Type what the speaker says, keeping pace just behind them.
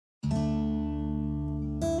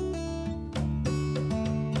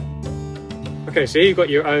Okay, so here you've got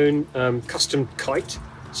your own custom kite,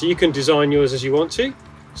 so you can design yours as you want to.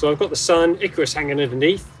 So I've got the sun, Icarus hanging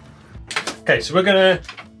underneath. Okay, so we're going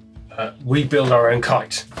to rebuild our own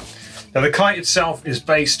kite. Now the kite itself is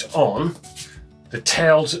based on the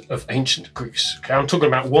tales of ancient Greece. Okay, I'm talking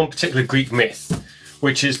about one particular Greek myth,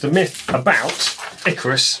 which is the myth about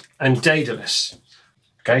Icarus and Daedalus.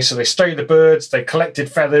 Okay, so they studied the birds, they collected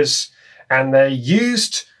feathers, and they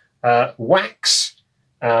used wax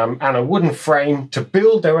and a wooden frame to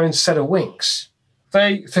build their own set of wings.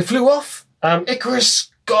 They flew off.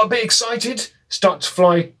 Icarus got a bit excited, started to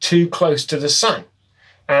fly too close to the sun.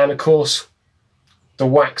 And of course, the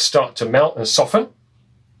wax started to melt and soften.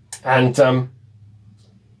 And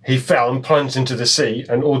he fell and plunged into the sea,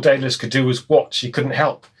 and all Daedalus could do was watch. He couldn't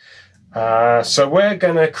help. So we're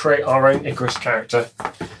going to create our own Icarus character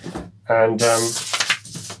and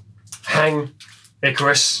hang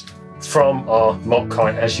Icarus from our mock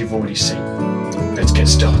kite, as you've already seen. Let's get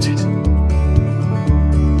started.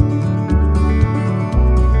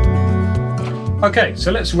 Okay,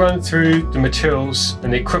 so let's run through the materials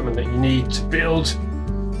and the equipment that you need to build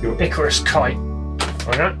your Icarus kite.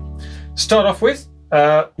 Okay. Start off with,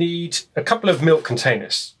 need a couple of milk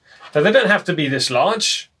containers. Now they don't have to be this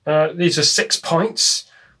large. These are 6 pints.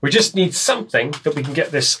 We just need something that we can get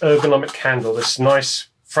this ergonomic handle, this nice,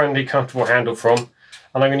 friendly, comfortable handle from.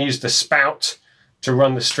 And I'm going to use the spout to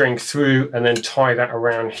run the string through and then tie that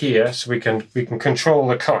around here so we can control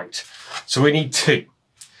the kite. So we need 2.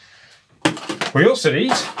 We also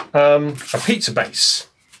need a pizza base.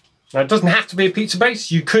 Now it doesn't have to be a pizza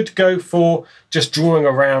base. You could go for just drawing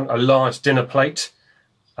around a large dinner plate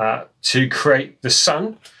to create the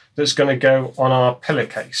sun that's going to go on our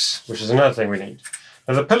pillowcase, which is another thing we need.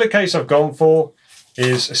 Now the pillowcase I've gone for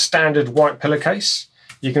is a standard white pillowcase.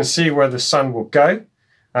 You can see where the sun will go.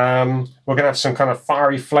 We're going to have some kind of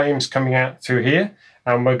fiery flames coming out through here,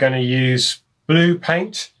 and we're going to use blue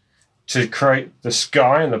paint to create the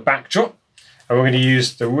sky and the backdrop, and we're going to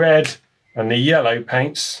use the red and the yellow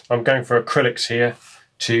paints. I'm going for acrylics here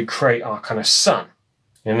to create our kind of sun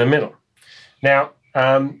in the middle. Now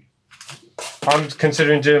I'm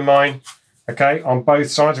considering doing mine on both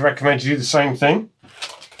sides. I recommend you do the same thing,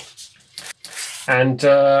 and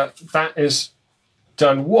that is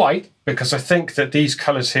done white because I think that these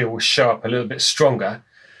colours here will show up a little bit stronger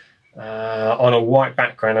on a white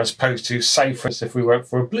background, as opposed to, say for instance, if we went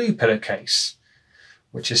for a blue pillowcase,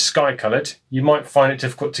 which is sky coloured, you might find it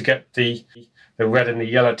difficult to get the red and the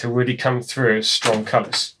yellow to really come through as strong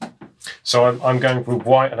colours. So I'm going with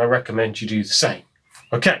white, and I recommend you do the same.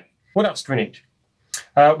 Okay, what else do we need?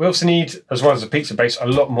 We also need, as well as a pizza base, a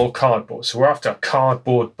lot more cardboard. So we're after a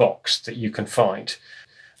cardboard box that you can find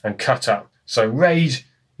and cut up. So raid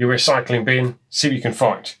your recycling bin, see what you can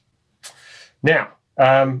find. Now,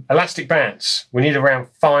 elastic bands. We need around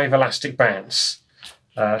 5 elastic bands.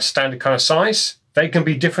 Standard kind of size. They can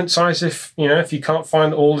be different size if you can't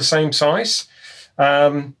find all the same size.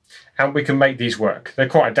 And we can make these work. They're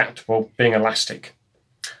quite adaptable, being elastic.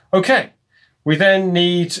 Okay, we then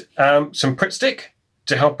need some Pritt stick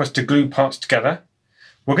to help us to glue parts together.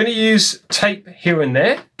 We're going to use tape here and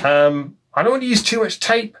there. I don't want to use too much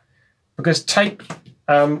tape, because tape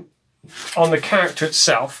on the character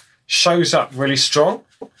itself shows up really strong,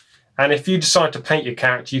 and if you decide to paint your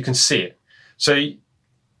character, you can see it. So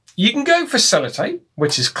you can go for sellotape,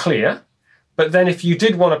 which is clear, but then if you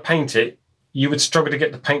did want to paint it, you would struggle to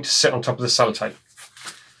get the paint to sit on top of the sellotape.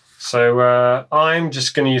 So I'm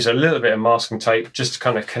just going to use a little bit of masking tape just to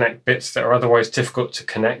kind of connect bits that are otherwise difficult to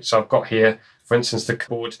connect. So I've got here, for instance, the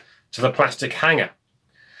cord to the plastic hanger.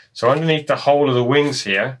 So underneath the whole of the wings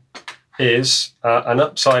here is an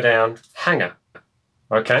upside down hanger.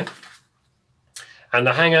 Okay, and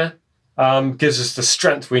the hanger gives us the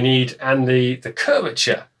strength we need and the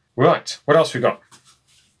curvature. Right, what else we got?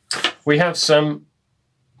 We have some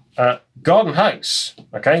garden hose.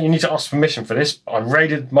 Okay, you need to ask permission for this. I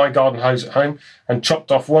raided my garden hose at home and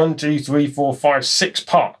chopped off 1, 2, 3, 4, 5, 6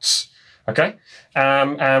 parts. Okay,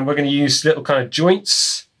 and we're going to use little kind of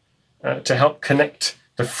joints to help connect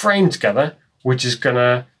the frame together, which is going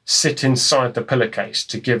to sit inside the pillowcase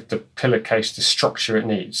to give the pillowcase the structure it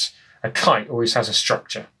needs. A kite always has a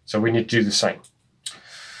structure, so we need to do the same.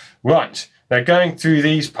 Right, now going through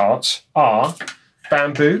these parts are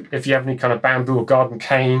bamboo, if you have any kind of bamboo or garden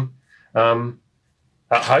cane at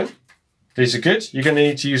home. These are good. You're going to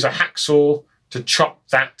need to use a hacksaw to chop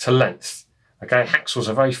that to length. Okay, hacksaw's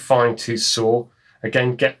a very fine tooth saw.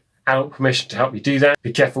 Again, get adult permission to help you do that.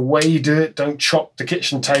 Be careful where you do it. Don't chop the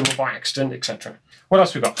kitchen table by accident, etc. What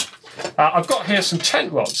else we got? I've got here some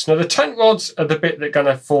tent rods. Now the tent rods are the bit that are going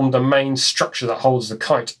to form the main structure that holds the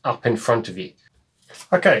kite up in front of you.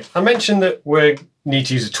 Okay, I mentioned that we need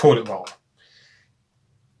to use a toilet roll.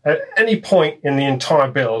 At any point in the entire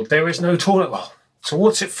build, there is no toilet roll. So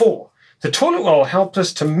what's it for? The toilet roll helps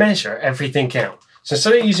us to measure everything out. So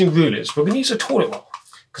instead of using rulers, we're going to use a toilet roll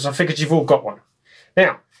because I figured you've all got one.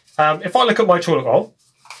 Now, if I look at my toilet roll,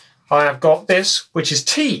 I have got this, which is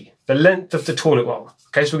T, the length of the toilet roll.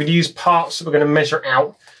 Okay, so we're going to use parts that we're going to measure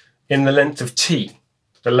out in the length of T,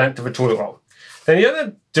 the length of a toilet roll. Then the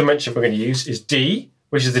other dimension we're going to use is D,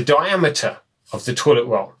 which is the diameter of the toilet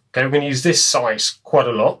roll. Okay, we're going to use this size quite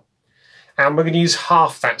a lot, and we're going to use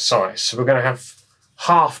half that size. So we're going to have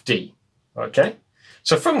half D. Okay,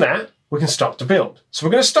 so from that we can start to build. So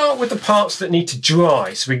we're going to start with the parts that need to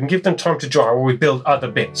dry, so we can give them time to dry while we build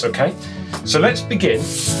other bits. Okay, so let's begin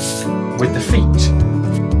with the feet.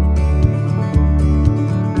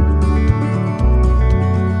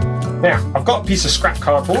 Now I've got a piece of scrap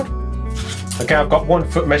cardboard. Okay, I've got 1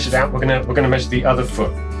 foot measured out. We're gonna measure the other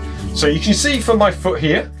foot. So you can see from my foot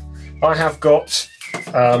here, I have got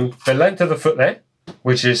the length of the foot there,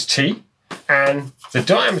 which is T, and the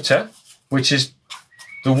diameter, which is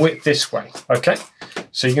the width this way. Okay,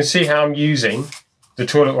 so you can see how I'm using the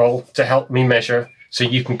toilet roll to help me measure, so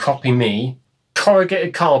you can copy me.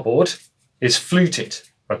 Corrugated cardboard is fluted.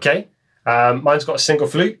 Okay, mine's got a single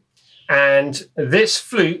flute, and this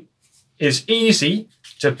flute is easy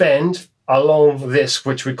to bend along this,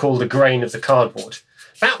 which we call the grain of the cardboard.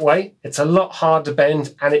 That way, it's a lot harder to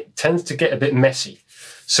bend and it tends to get a bit messy.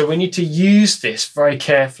 So we need to use this very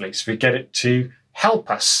carefully so we get it to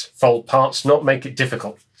help us fold parts, not make it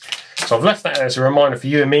difficult. So I've left that as a reminder for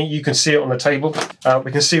you and me. You can see it on the table.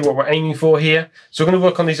 We can see what we're aiming for here. So we're going to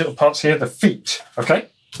work on these little parts here, the feet, okay?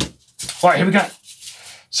 Right, here we go.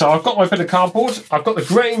 So I've got my bit of cardboard. I've got the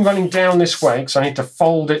grain running down this way because I need to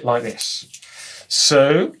fold it like this.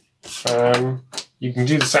 So you can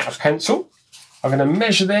do this out of pencil. I'm going to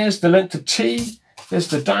measure there's the length of T, there's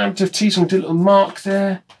the diameter of T, so I'm going to do a little mark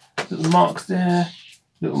there, little mark there,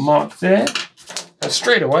 little mark there, and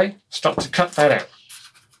straight away start to cut that out.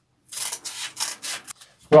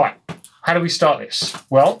 Right, how do we start this?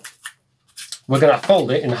 Well, we're going to fold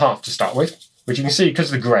it in half to start with, which you can see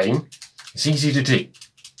because of the grain, it's easy to do.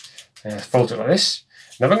 Fold it like this.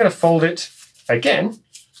 Now we're going to fold it again.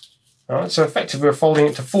 All right, so effectively we're folding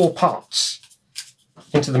it to 4 parts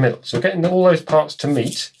into the middle. So we're getting all those parts to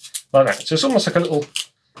meet like that. So it's almost like a little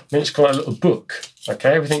miniature, like a little book.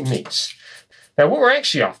 Okay, everything meets. Now what we're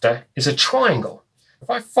actually after is a triangle. If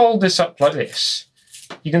I fold this up like this,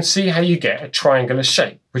 you can see how you get a triangular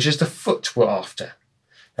shape, which is the foot we're after.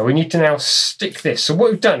 Now we need to now stick this. So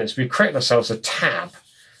what we've done is we've created ourselves a tab,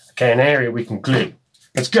 okay, an area we can glue.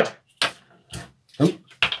 Let's go. Ooh.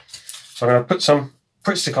 So I'm going to put some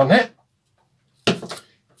Pritt stick on there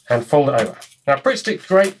and fold it over. Now Pritt stick's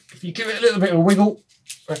great if you give it a little bit of a wiggle,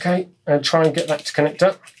 okay, and try and get that to connect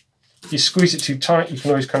up. If you squeeze it too tight, you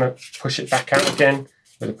can always kind of push it back out again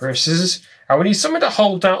with a pair of scissors. And we need something to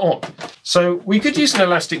hold that on. So we could use an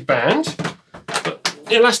elastic band, but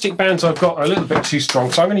the elastic bands I've got are a little bit too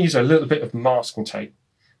strong, so I'm going to use a little bit of masking tape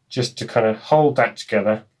just to kind of hold that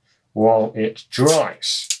together while it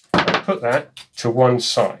dries. I'll put that to one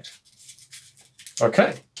side.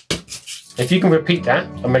 Okay. If you can repeat that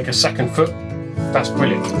and make a second foot, that's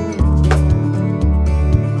brilliant.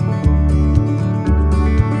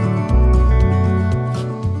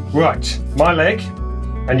 Right, my leg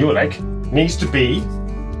and your leg needs to be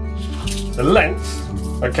the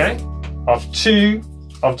length, okay, of 2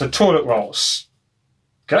 of the toilet rolls,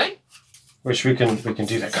 okay, which we can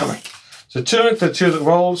do that, can't we? So 2 of the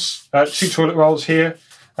toilet rolls here.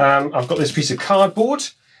 I've got this piece of cardboard,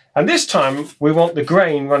 and this time we want the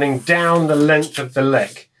grain running down the length of the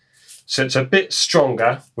leg. So it's a bit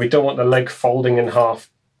stronger. We don't want the leg folding in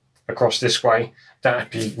half across this way. That'd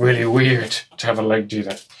be really weird to have a leg do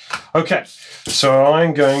that. Okay, so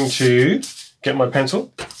I'm going to get my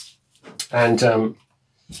pencil, and the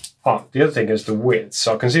other thing is the width.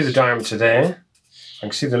 So I can see the diameter there. I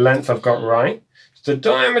can see the length I've got right. The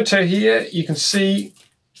diameter here, you can see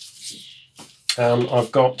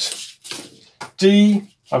I've got D,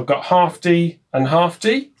 I've got half D, and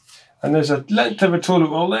there's a length of a toilet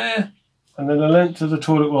roll there, and then a length of the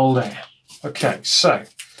toilet roll there. Okay, so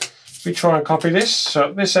if we try and copy this, so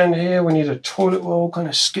at this end here, we need a toilet roll kind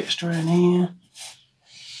of sketched around here.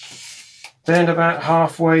 Then about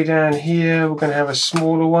halfway down here, we're going to have a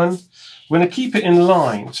smaller one. We're going to keep it in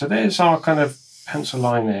line. So there's our kind of pencil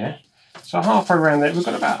line there. So halfway around there, we've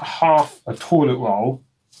got about half a toilet roll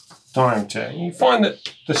diameter. And you find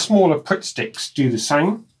that the smaller Pritt sticks do the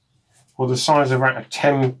same. or the size of about a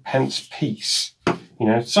 10p piece. You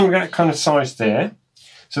know, something that kind of size there.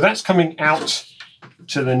 So that's coming out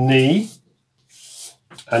to the knee,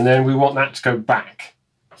 and then we want that to go back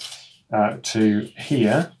to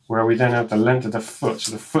here, where we then have the length of the foot.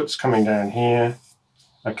 So the foot's coming down here,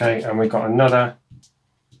 okay, and we've got another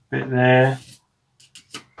bit there.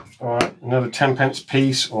 All right, another 10p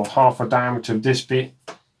piece, or half a diameter of this bit,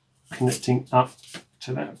 connecting up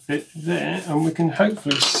to that bit there, and we can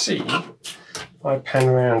hopefully see, if I pan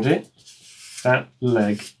around it, that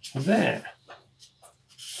leg there.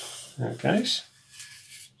 There it goes.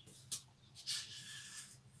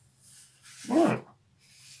 Right.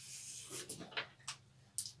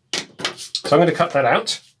 So I'm going to cut that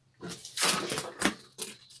out.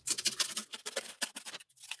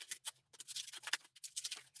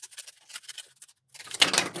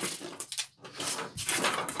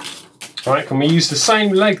 Right, can we use the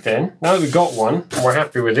same leg then? Now that we've got one and we're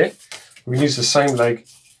happy with it, we can use the same leg.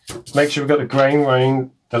 Make sure we've got the grain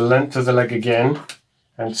running the length of the leg again,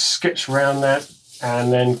 and sketch around that,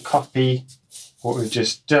 and then copy what we've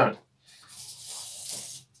just done.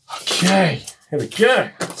 Okay, here we go.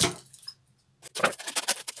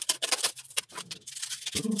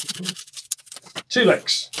 Two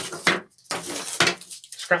legs.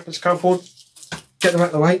 Scrap this cardboard, get them out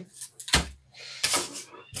of the way.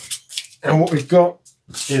 And what we've got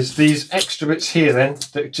is these extra bits here then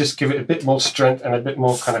that just give it a bit more strength and a bit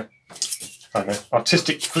more kind of, I don't know,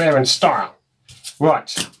 artistic flair and style.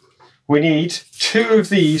 Right, we need two of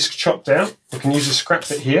these chopped out. We can use a scrap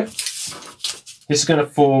bit here. This is going to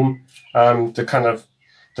form the kind of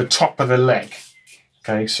the top of the leg.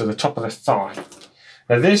 Okay, so the top of the thigh.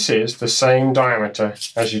 Now this is the same diameter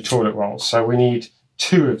as your toilet roll, so we need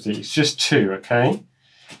two of these, just two, okay?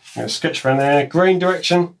 I'm going to sketch around there. Grain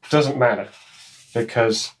direction doesn't matter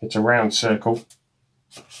because it's a round circle.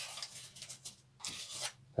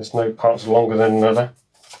 There's no parts longer than another.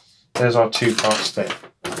 There's our two parts there.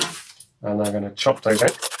 And I'm going to chop those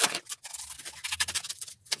out.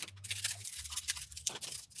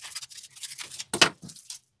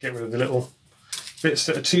 Get rid of the little bits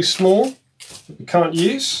that are too small that we can't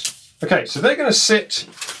use. Okay, so they're going to sit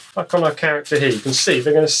like on our character here. You can see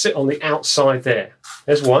they're going to sit on the outside there.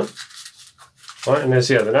 There's one, right, and there's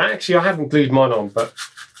the other. Now, actually, I haven't glued mine on, but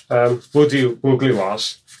we'll glue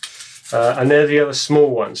ours. And they're the other small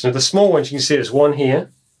ones. Now, the small ones, you can see there's one here,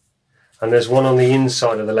 and there's one on the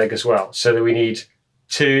inside of the leg as well. So that we need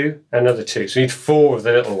two, another two. So we need four of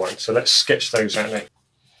the little ones. So let's sketch those out now.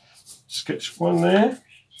 Sketch one there.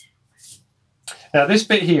 Now, this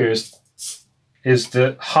bit here is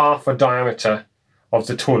the half a diameter of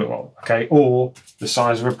the toilet roll, okay, or the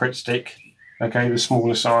size of a Pritt stick. Okay, the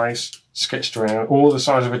smaller size, sketched around, or the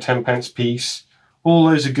size of a 10p piece. All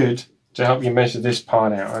those are good to help you measure this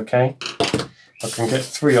part out, okay? I can get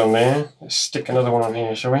three on there. Let's stick another one on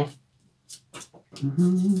here, shall we?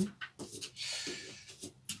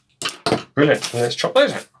 Brilliant, let's chop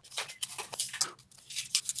those out.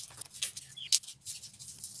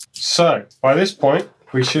 So, by this point,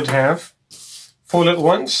 we should have four little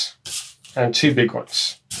ones and two big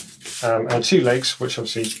ones. And two legs, which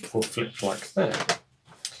obviously will flip like that.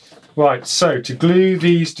 Right, so to glue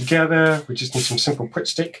these together, we just need some simple Pritt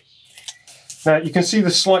stick. Now you can see the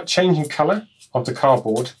slight change in colour of the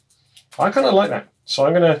cardboard. I kind of like that, so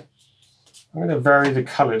I'm gonna vary the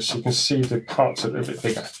colours so you can see the parts a little bit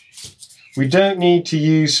bigger. We don't need to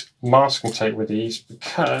use masking tape with these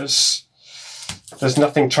because there's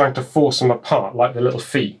nothing trying to force them apart like the little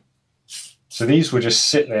feet. So these will just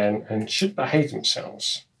sit there and should behave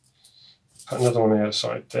themselves. Put another one on the other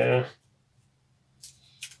side there.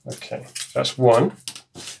 Okay, that's one.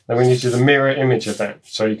 Then we need to do the mirror image of that.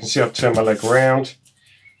 So you can see I've turned my leg around.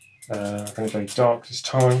 I'm going to go dark this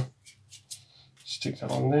time. Stick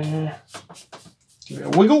that on there. Give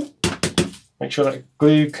it a wiggle. Make sure that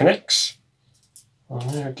glue connects. On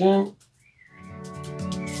there again.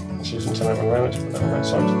 Let's use turn that one around. Let's put that on that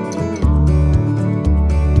side.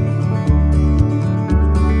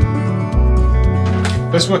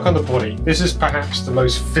 Let's work on the body. This is perhaps the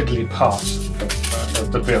most fiddly part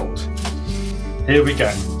of the build. Here we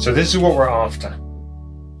go. So this is what we're after.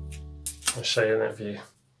 I'll show you in that view.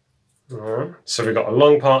 Alright, so we've got a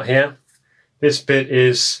long part here. This bit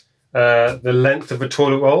is the length of a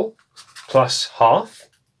toilet roll plus half.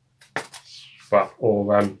 Well, or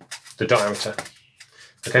the diameter.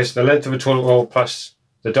 Okay, so the length of a toilet roll plus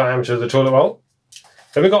the diameter of the toilet roll.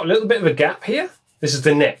 Then we've got a little bit of a gap here. This is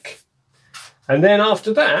the neck. And then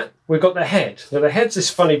after that, we've got the head. Now the head's this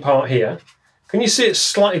funny part here. Can you see it's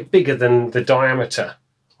slightly bigger than the diameter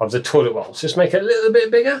of the toilet roll? So just make it a little bit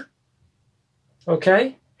bigger.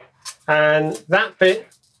 Okay. And that bit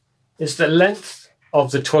is the length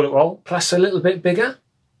of the toilet roll plus a little bit bigger.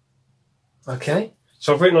 Okay,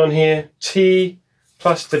 so I've written on here T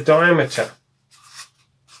plus the diameter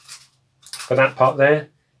for that part there.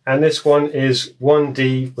 And this one is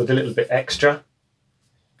 1D with a little bit extra,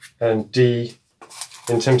 and D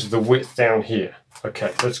in terms of the width down here.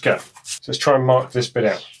 Okay, let's go. So let's try and mark this bit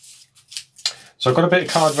out. So I've got a bit of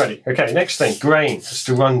card ready. Okay, next thing, grain has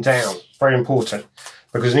to run down. Very important,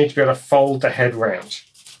 because you need to be able to fold the head round.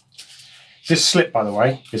 This slip, by the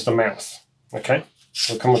way, is the mouth. Okay,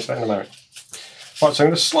 we'll come on to that in a moment. Right, so I'm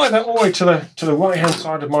going to slide that all the way to the right hand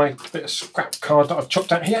side of my bit of scrap card that I've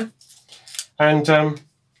chopped out here. And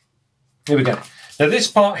here we go. Now this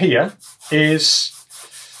part here is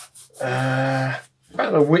about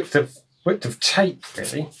the width of tape,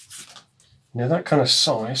 really. Now that kind of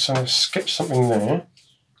size, so I'm going to sketch something there.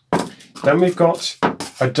 Then we've got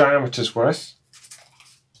a diameter's worth.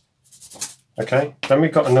 Okay, then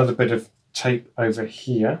we've got another bit of tape over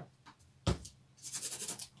here.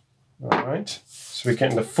 Alright, so we're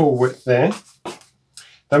getting the full width there.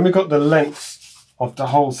 Then we've got the length of the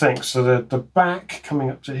whole thing, so the back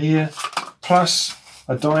coming up to here, plus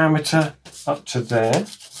a diameter up to there.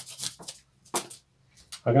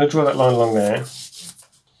 I'm going to draw that line along there.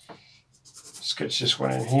 Sketch this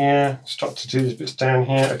one in here, start to do these bits down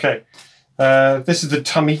here. Okay, this is the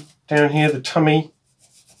tummy down here. The tummy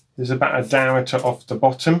is about a diameter off the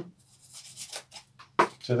bottom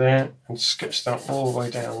to there, and sketch that all the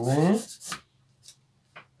way down there,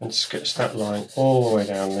 and sketch that line all the way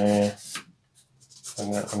down there,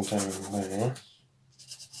 and that one down there.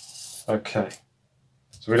 Okay,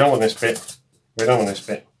 so we don't want this bit. We don't want this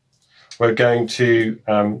bit. We're going to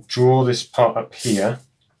draw this part up here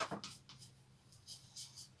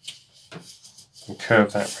and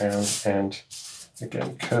curve that round, and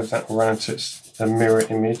again curve that around so it's a mirror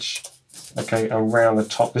image. Okay, and round the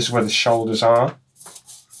top. This is where the shoulders are.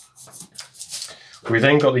 We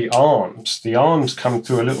then got the arms. The arms come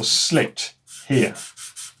through a little slit here.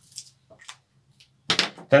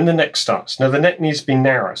 Then the neck starts. Now the neck needs to be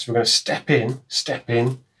narrow, so we're going to step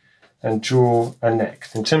in and draw a neck.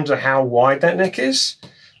 In terms of how wide that neck is,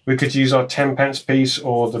 we could use our 10p piece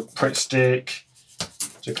or the Pritt stick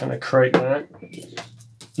to kind of create that. A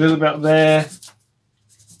little bit up there.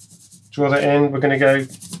 Draw that in. We're going to go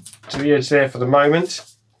to the edge there for the moment.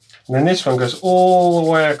 And then this one goes all the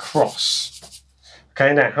way across.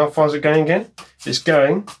 Okay, now how far is it going again? It's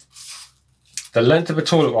going the length of a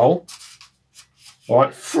toilet roll,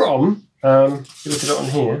 right, from, you look at it on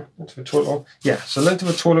here, length of a toilet roll, yeah, so length of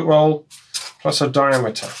a toilet roll plus a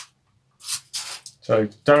diameter. So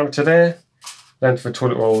diameter there, length of a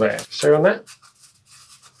toilet roll there. Show on that?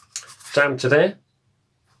 Diameter there,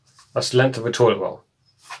 that's the length of a toilet roll.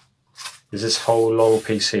 Is this whole long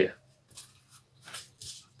piece here.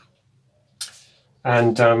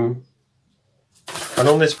 And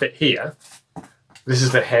on this bit here, this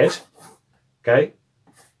is the head, okay?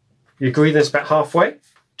 You agree this about halfway?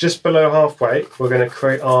 Just below halfway, we're going to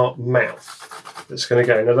create our mouth that's going to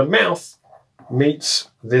go. Now the mouth meets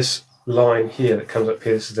this line here that comes up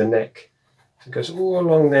here. This is the neck. So it goes all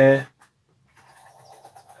along there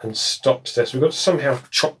and stops there. So we've got to somehow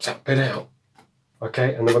chop that bit out,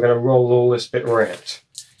 okay? And then we're going to roll all this bit around.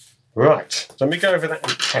 Right, so let me go over that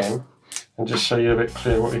in pen and just show you a bit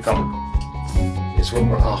clearer what we've got. Is what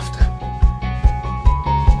we're after.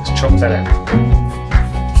 Let's chop that out.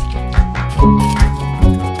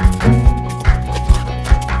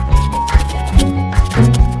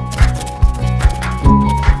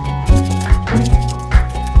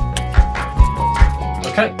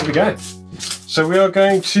 Okay, here we go. So we are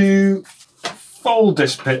going to fold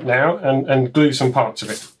this bit now and glue some parts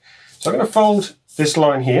of it. So I'm going to fold this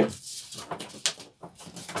line here.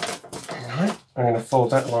 Alright, I'm going to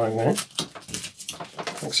fold that line there.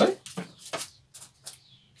 Like so.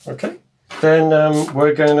 Okay. Then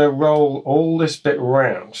we're going to roll all this bit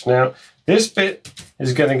round. Now, this bit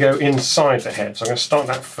is going to go inside the head, so I'm going to start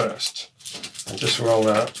that first and just roll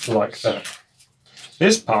that like that.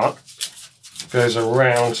 This part goes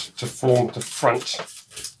around to form the front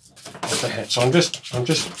of the head. So I'm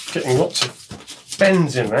just getting lots of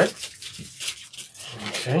bends in that.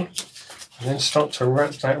 Okay. And then start to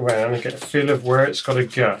wrap that round and get a feel of where it's got to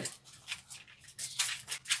go.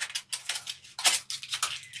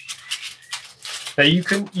 Now you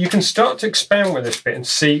can start to expand with this bit and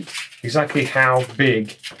see exactly how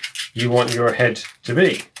big you want your head to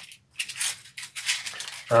be,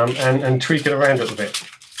 and tweak it around a little bit.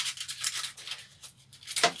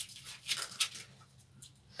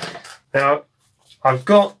 Now I've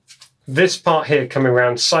got this part here coming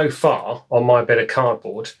around so far on my bit of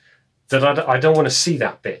cardboard that I don't want to see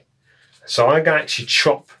that bit. So I'm going to actually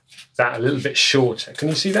chop that a little bit shorter. Can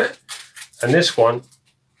you see that? And this one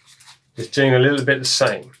is doing a little bit the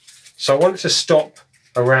same. So I want it to stop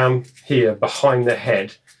around here behind the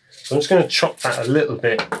head. So I'm just going to chop that a little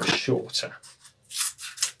bit shorter.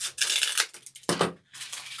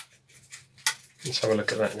 Let's have a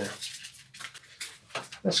look at that now.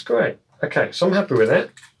 That's great. Okay, so I'm happy with that.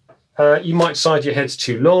 You might decide your head's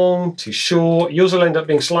too long, too short. Yours will end up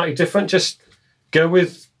being slightly different. Just go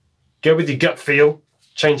with your gut feel,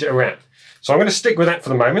 change it around. So I'm going to stick with that for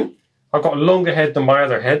the moment. I've got a longer head than my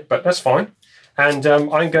other head, but that's fine. And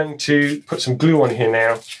I'm going to put some glue on here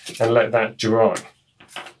now and let that dry.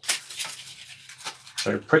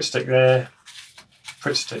 So Pritt stick there,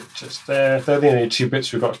 Pritt stick just there. They're the only two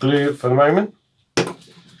bits we've got glue for the moment.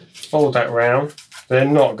 Fold that round. They're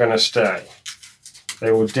not going to stay.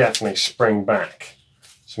 They will definitely spring back.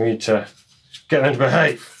 So we need to get them to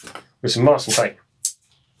behave with some masking tape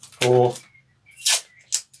or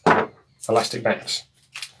elastic bands.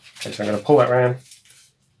 Okay, so I'm going to pull that round,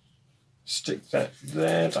 stick that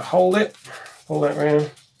there to hold it, pull that round.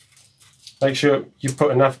 Make sure you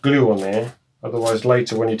put enough glue on there, otherwise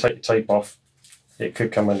later when you take the tape off, it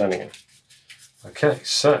could come undone again. Okay,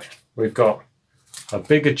 so we've got a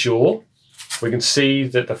bigger jaw. We can see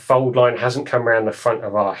that the fold line hasn't come around the front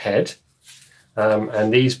of our head.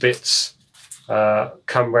 And these bits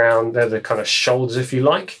come round, they're the kind of shoulders if you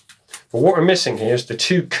like. But what we're missing here is the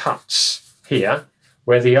two cuts here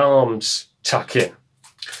where the arms tuck in.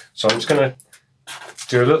 So I'm just going to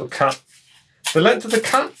do a little cut. The length of the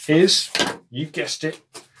cut is, you guessed it,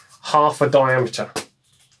 half a diameter.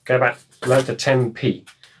 Go back, length of 10p.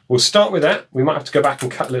 We'll start with that. We might have to go back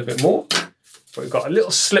and cut a little bit more. But we've got a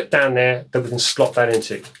little slip down there that we can slot that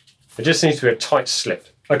into. It just needs to be a tight slip.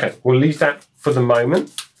 Okay, we'll leave that for the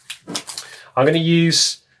moment. I'm going to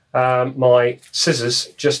use my scissors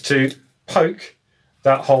just to poke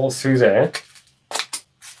that hole through there,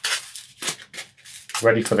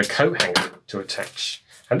 ready for the coat hanger to attach.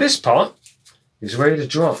 And this part is ready to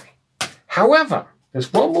dry. However,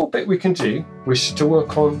 there's one more bit we can do, which is to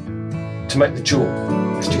work on to make the jaw.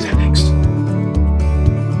 Let's do that next.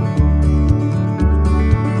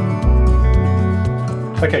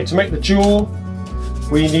 Okay, to make the jaw,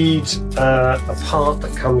 we need a part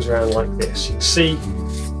that comes around like this. You can see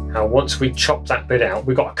how once we chop that bit out,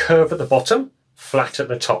 we've got a curve at the bottom, flat at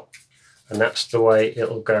the top. And that's the way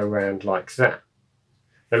it'll go around like that.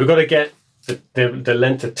 Now we've got to get the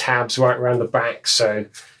length of tabs right around the back so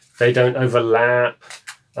they don't overlap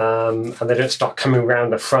and they don't start coming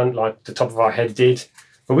around the front like the top of our head did.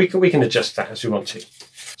 But we can adjust that as we want to.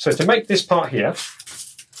 So to make this part here,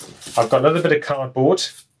 I've got another bit of cardboard,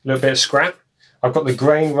 a little bit of scrap. I've got the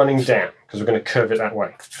grain running down because we're going to curve it that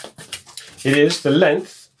way. It is the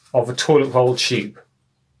length of a toilet roll tube.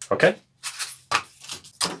 Okay?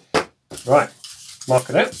 Right, mark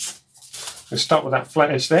it out. We'll start with that flat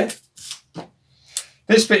edge there.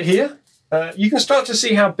 This bit here, you can start to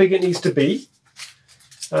see how big it needs to be.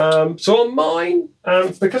 So on mine,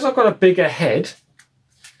 because I've got a bigger head,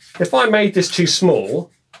 if I made this too small,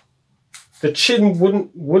 the chin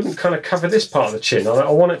wouldn't kind of cover this part of the chin. I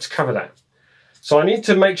want it to cover that. So I need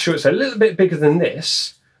to make sure it's a little bit bigger than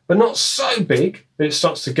this, but not so big that it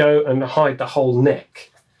starts to go and hide the whole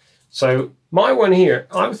neck. So my one here,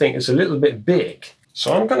 I would think is a little bit big.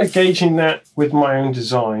 So I'm kind of gauging that with my own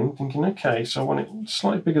design, thinking, okay, so I want it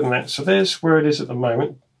slightly bigger than that. So there's where it is at the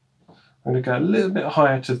moment. I'm going to go a little bit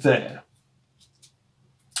higher to there.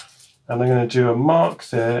 And I'm going to do a mark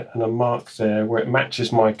there and a mark there where it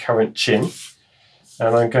matches my current chin.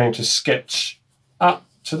 And I'm going to sketch up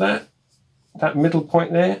to that middle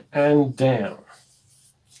point there and down.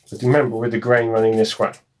 But remember, with the grain running this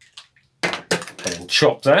way. And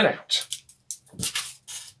chop that out.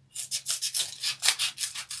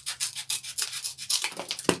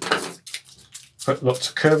 Put lots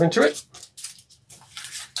of curve into it.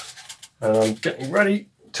 And I'm getting ready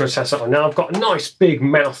to attach that on. Now I've got a nice big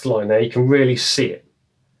mouth line there, you can really see it.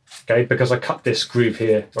 Okay, because I cut this groove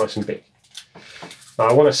here nice and big. Now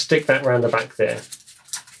I want to stick that around the back there.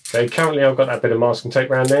 Okay, currently I've got that bit of masking tape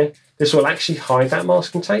around there. This will actually hide that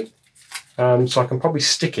masking tape. So I can probably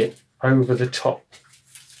stick it over the top.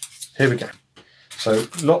 Here we go. So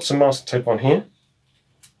lots of masking tape on here.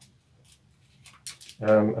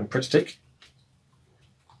 And Pritt stick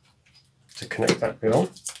to connect that bit on.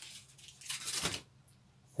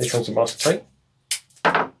 Here comes the masking tape.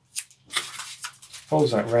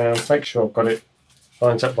 Folds that round, make sure I've got it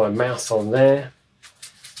lines up my mouth on there,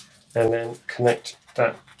 and then connect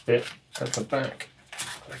that bit at the back.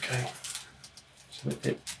 Okay, so that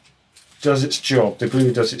it does its job. The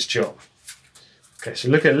glue does its job. Okay, so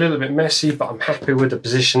look a little bit messy, but I'm happy with the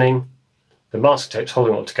positioning. The masking tape's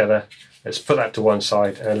holding it all together. Let's put that to one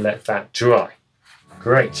side and let that dry.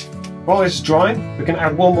 Great. While it's drying, we can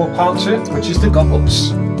add one more part to it, which is the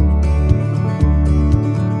goggles.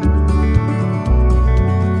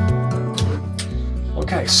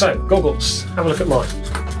 Okay, so goggles. Have a look at mine.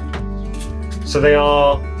 So they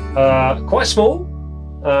are quite small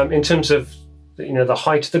in terms of the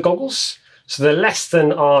height of the goggles. So they're less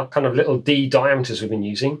than our kind of little D diameters we've been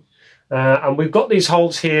using. And we've got these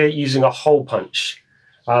holes here using a hole punch.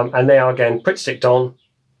 And they are again Pritt sticked on.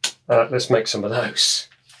 Let's make some of those.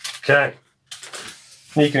 Okay.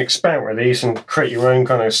 You can experiment with these and create your own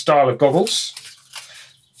kind of style of goggles.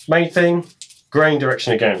 Main thing, grain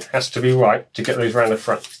direction again. Has to be right to get those around the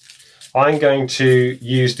front. I'm going to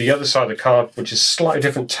use the other side of the card, which is slightly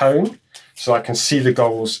different tone, so I can see the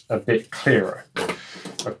goggles a bit clearer.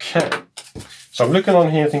 Okay. So I'm looking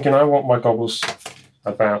on here thinking I want my goggles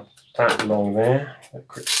about that long there. A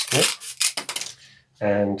quick snip.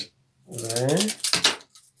 And there.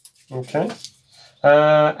 Okay.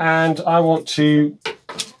 And I want to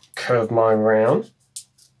curve mine round.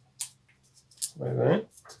 Like that.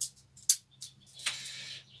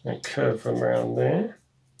 And curve them around there.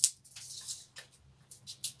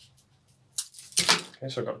 Okay,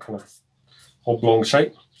 so I've got kind of oblong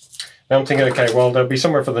shape. Now I'm thinking, okay, well, there'll be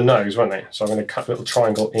somewhere for the nose, won't there? So I'm going to cut a little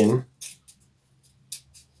triangle in.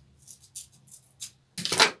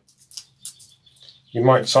 You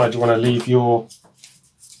might decide you want to leave your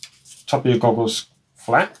top of your goggles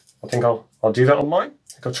flat. I think I'll do that on mine.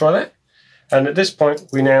 I think I'll try that. And at this point,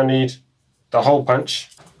 we now need the hole punch.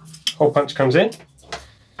 Hole punch comes in,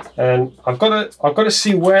 and I've got to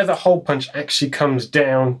see where the hole punch actually comes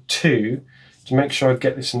down to make sure I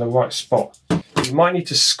get this in the right spot. You might need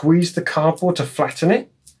to squeeze the cardboard to flatten it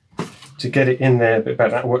to get it in there a bit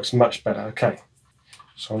better. That works much better. Okay,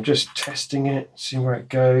 so I'm just testing it, see where it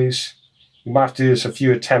goes. You might have to do this a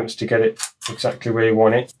few attempts to get it exactly where you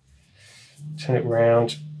want it. Turn it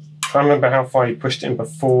round. Try and remember how far you pushed it in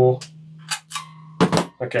before.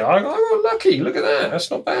 Okay, I got lucky. Look at that. That's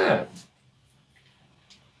not bad.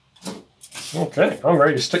 Okay, I'm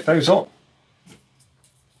ready to stick those on.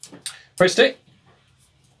 Pritt stick.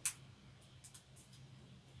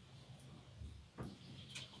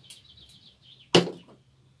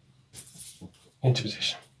 Into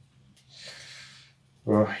position.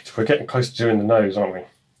 Right, we're getting close to doing the nose, aren't we?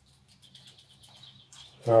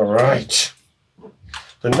 All right.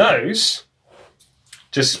 The nose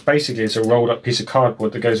just basically is a rolled up piece of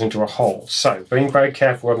cardboard that goes into a hole. So, being very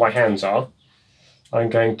careful where my hands are, I'm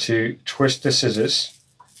going to twist the scissors.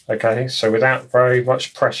 Okay, so without very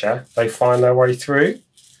much pressure, they find their way through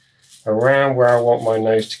around where I want my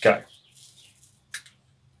nose to go.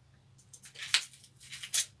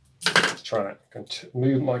 Let's try that. I'm going to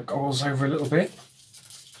move my goggles over a little bit.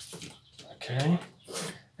 Okay,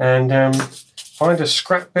 and find a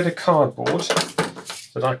scrap bit of cardboard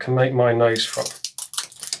that I can make my nose from.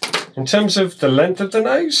 In terms of the length of the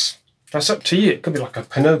nose, that's up to you. It could be like a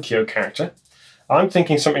Pinocchio character. I'm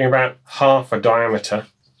thinking something about half a diameter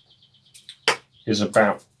is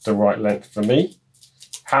about the right length for me.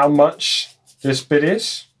 How much this bit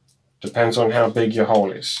is depends on how big your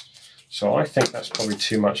hole is. So I think that's probably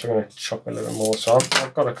too much. I'm going to chop a little more. So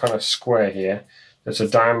I've got a kind of square here that's a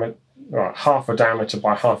diameter, right, half a diameter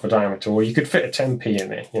by half a diameter, or you could fit a 10p in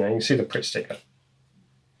there. You can see the Pritt sticker.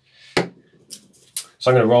 So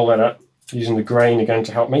I'm going to roll that up using the grain again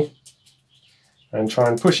to help me and try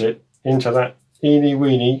and push it into that eeny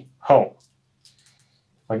weeny hole.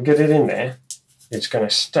 If I can get it in there, it's going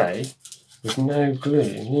to stay with no glue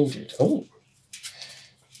needed. Oh,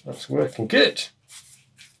 that's working good.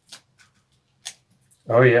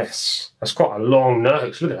 Oh yes, that's quite a long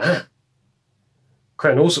nose. Look at that.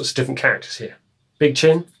 Creating all sorts of different characters here. Big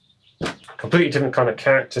chin, completely different kind of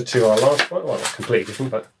character to our last one. Well, not completely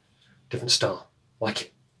different, but different style. Like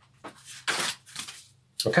it.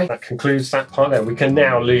 Okay, that concludes that part there. We can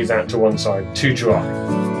now leave that to one side to dry.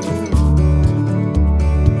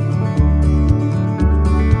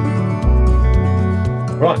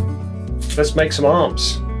 Right, let's make some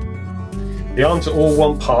arms. The arms are all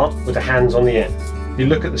one part with the hands on the end. If you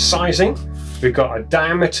look at the sizing, we've got a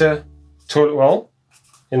diameter toilet roll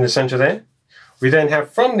in the center there. We then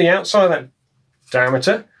have from the outside of that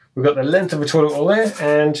diameter, we've got the length of a toilet roll there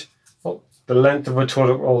and the length of a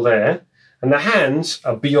toilet roll there. And the hands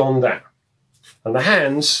are beyond that. And the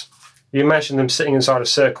hands, you imagine them sitting inside a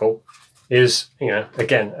circle, is,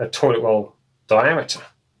 again, a toilet roll diameter.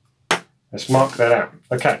 Let's mark that out.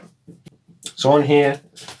 Okay. So on here,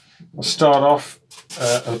 I'll start off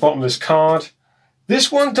at the bottom of this card.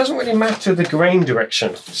 This one doesn't really matter the grain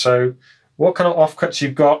direction. So what kind of offcuts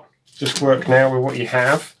you've got, just work now with what you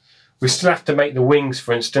have. We still have to make the wings,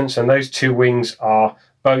 for instance, and those two wings are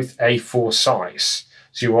both A4 size.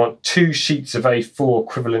 So you want 2 sheets of A4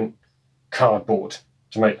 equivalent cardboard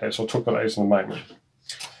to make those. I'll talk about those in a moment.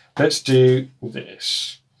 Let's do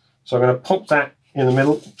this. So I'm going to pop that in the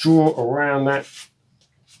middle, draw around that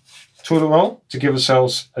toilet roll to give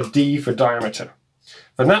ourselves a D for diameter.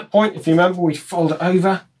 From that point, if you remember, we fold it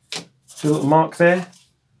over, do a little mark there,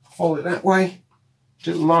 fold it that way,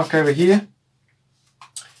 do a little mark over here,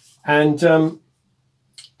 and the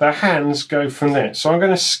hands go from there. So I'm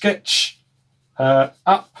going to sketch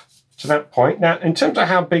up to that point. Now, in terms of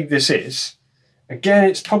how big this is, again,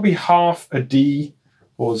 it's probably half a D,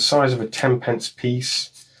 or the size of a 10p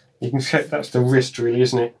piece. You can see that's the wrist, really,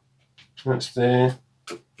 isn't it? That's there.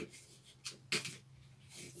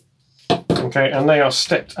 Okay, and they are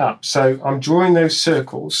stepped up. So I'm drawing those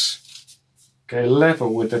circles, okay,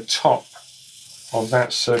 level with the top of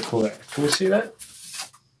that circle there. Can you see that?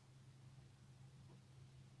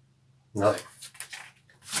 No.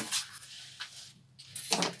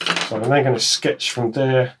 So I'm then going to sketch from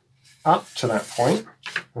there up to that point,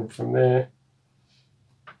 and from there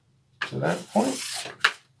to that point.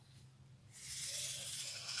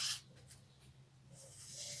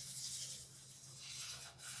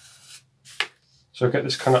 So I get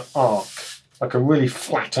this kind of arc, like a really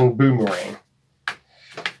flattened boomerang.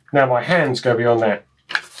 Now my hands go beyond that.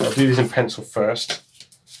 So I'll do these in pencil first.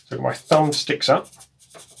 So my thumb sticks up.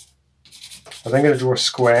 I'm then going to draw a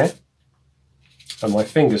square, and my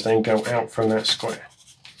fingers then go out from that square.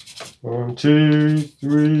 1, 2,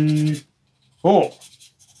 3, 4.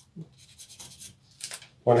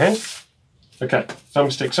 One hand. Okay,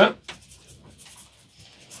 thumb sticks up.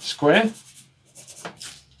 Square.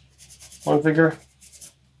 One finger.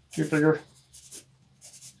 2 finger.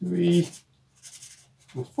 3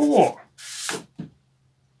 and 4.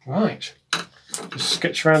 Right. Just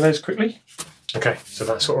sketch around those quickly. Okay, so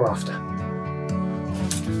that's what we're after.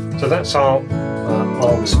 So that's our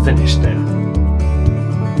arms finished now.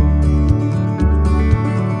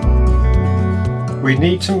 We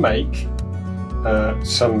need to make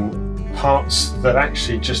some parts that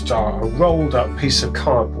actually just are a rolled up piece of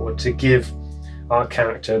cardboard to give our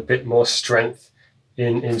character a bit more strength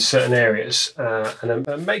in certain areas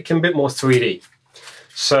and make him a bit more 3D.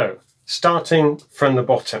 So starting from the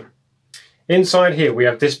bottom, inside here we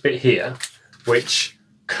have this bit here which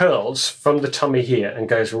curls from the tummy here and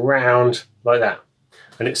goes round like that,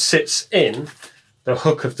 and it sits in the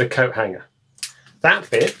hook of the coat hanger. That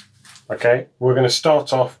bit, okay, we're going to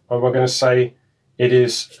start off and we're going to say it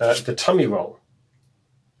is the tummy roll.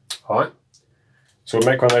 All right, so we'll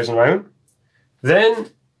make one of those in a moment.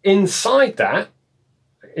 Then inside that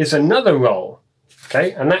is another roll,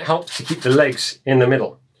 okay, and that helps to keep the legs in the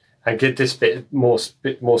middle and give this bit more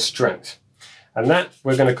strength. And that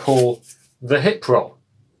we're going to call the hip roll.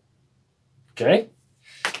 Okay,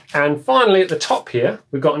 and finally at the top here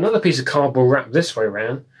we've got another piece of cardboard wrapped this way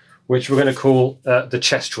around, which we're going to call the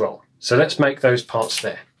chest roll. So let's make those parts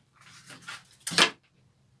there.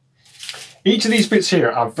 Each of these bits here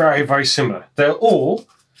are very, very similar. They're all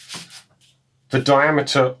the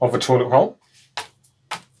diameter of a toilet roll,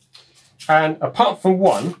 and apart from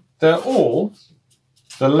one, they're all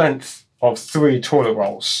the length of 3 toilet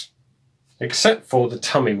rolls, except for the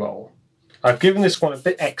tummy roll. I've given this one a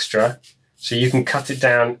bit extra so you can cut it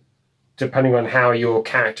down depending on how your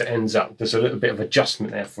character ends up. There's a little bit of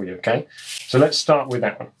adjustment there for you, okay? So let's start with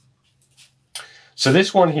that one. So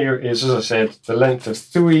this one here is, as I said, the length of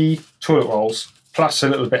 3 toilet rolls plus a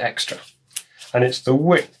little bit extra. And it's the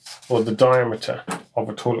width or the diameter of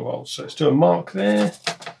a toilet roll. So let's do a mark there,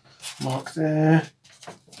 mark there,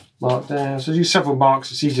 mark there. So do several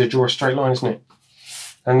marks, it's easier to draw a straight line, isn't it?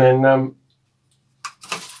 And then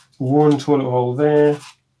one toilet roll there,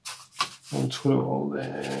 one toilet roll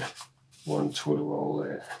there, one toilet roll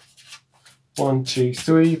there. 1, 2,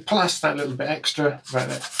 3, plus that little bit extra right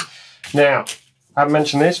there. Now, I haven't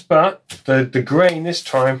mentioned this, but the grain this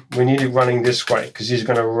time, we need it running this way because he's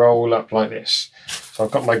going to roll up like this. So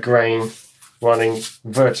I've got my grain running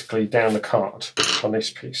vertically down the card on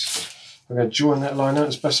this piece. I'm going to join that line out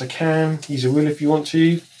as best I can. Use a wheel if you want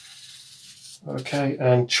to. Okay,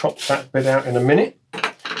 and chop that bit out in a minute.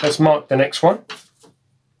 Let's mark the next one.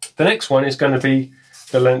 The next one is going to be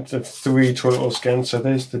the length of 3 toilet rolls again. So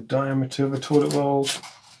there's the diameter of a toilet roll,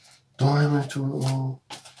 diameter of a toilet roll,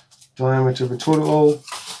 diameter of a toilet roll,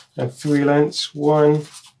 and 3 lengths. 1,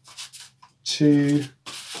 2,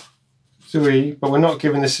 3. But we're not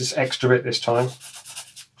giving this extra bit this time.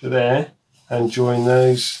 To there, and join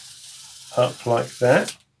those up like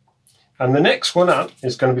that. And the next one up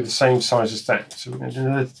is going to be the same size as that. So we're going to do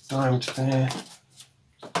another diameter there,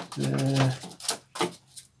 there,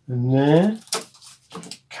 and there.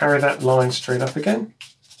 Carry that line straight up again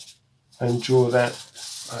and draw that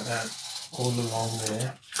like that all along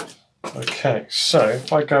there. Okay, so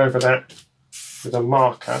if I go over that with a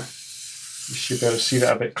marker, you should be able to see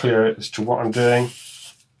that a bit clearer as to what I'm doing.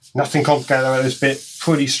 Nothing complicated about this bit,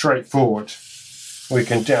 pretty straightforward. We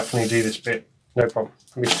can definitely do this bit, no problem.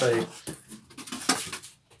 Let me show you.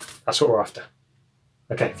 That's what we're after.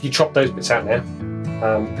 Okay, if you chop those bits out now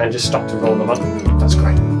and just start to roll them up, that's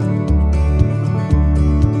great.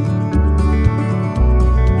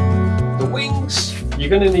 The wings, you're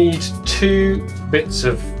going to need 2 bits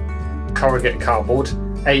of corrugated cardboard,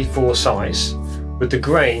 A4 size, with the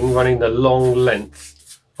grain running the long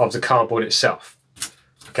length of the cardboard itself.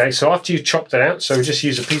 Okay, so after you've chopped that out, so we just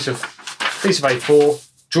use a piece of A4,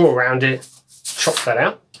 draw around it, chop that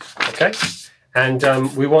out, okay?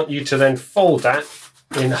 And we want you to then fold that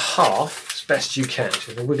in half as best you can.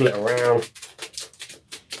 So you can wiggle it around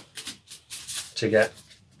to get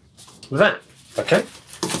that, okay?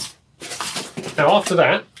 Now after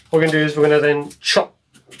that, what we're going to do is we're going to then chop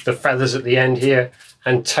the feathers at the end here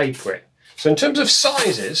and taper it. So in terms of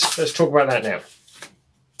sizes, let's talk about that now.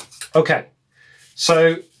 Okay,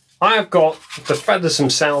 so I have got the feathers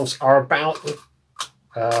themselves are about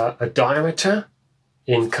a diameter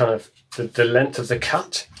in kind of the length of the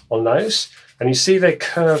cut on those, and you see they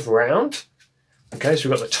curve round. Okay, so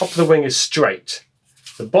we've got the top of the wing is straight,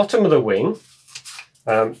 the bottom of the wing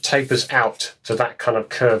tapers out to that kind of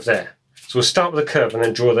curve there. So we'll start with the curve and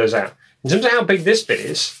then draw those out. In terms of how big this bit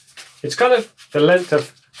is, it's kind of the length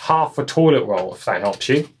of half a toilet roll, if that helps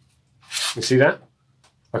you. You see that?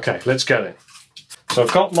 Okay, let's go then. So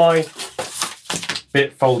I've got my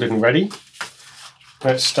bit folded and ready.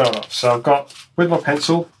 Let's start off. So I've got, with my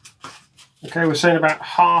pencil, okay, we're saying about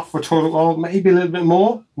half a toilet roll, maybe a little bit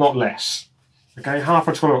more, not less. Okay, half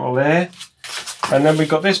a toilet roll there. And then we've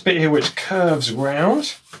got this bit here which curves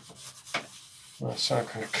round. So I'm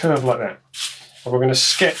going to curve like that. And we're going to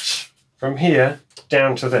sketch from here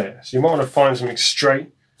down to there. So you might want to find something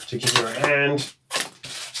straight to give you a hand.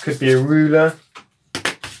 Could be a ruler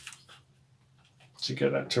to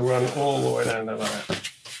get that to run all the way down there like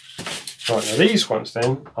that. Right, now these ones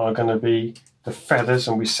then are going to be the feathers,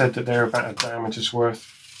 and we said that they're about a diameter's worth.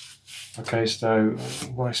 Okay, so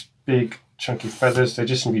nice big chunky feathers. They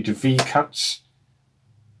just need to be V cuts.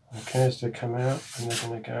 Okay, as they come out, and they're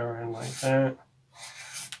going to go around like that.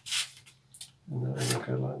 And then they'll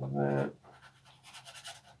go like that.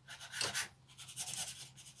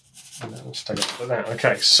 And then we'll stay up like that.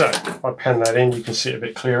 Okay, so if I pen that in, you can see it a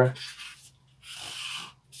bit clearer.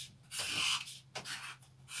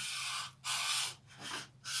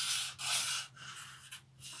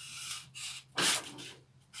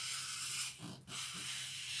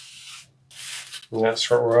 And that's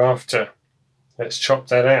what we're after. Let's chop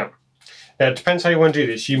that out. Now it depends how you want to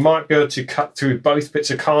do this. You might be able to cut through both bits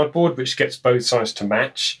of cardboard, which gets both sides to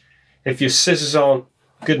match. If your scissors aren't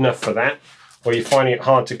good enough for that, or you're finding it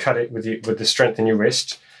hard to cut it with the strength in your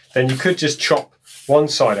wrist, then you could just chop one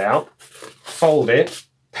side out, fold it,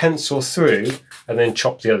 pencil through, and then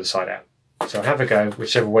chop the other side out. So have a go,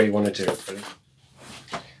 whichever way you want to do it, really.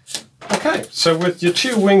 Okay, so with your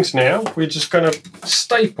 2 wings now, we're just going to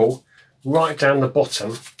staple right down the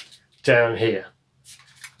bottom down here.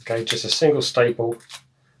 Okay, just a single staple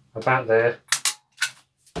about there.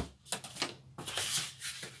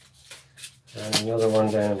 And another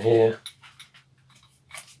one down here.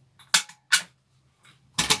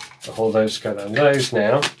 To hold those together. And those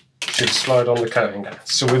now should slide on the coat hanger.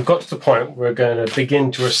 So we've got to the point where we're going to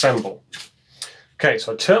begin to assemble. Okay,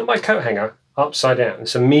 so I turn my coat hanger upside down.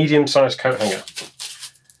 It's a medium-sized coat hanger.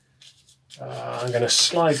 I'm going to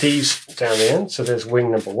slide these down the end. So there's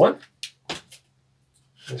wing number 1.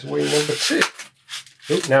 There's wing number 2.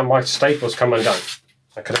 Ooh, now my staples come undone.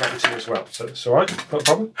 That could have happened to you as well. So it's all right, not a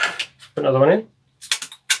problem. Put another one in.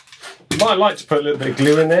 You might like to put a little bit of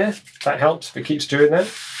glue in there. That helps if it keeps doing that.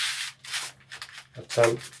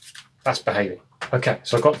 But that's behaving. Okay,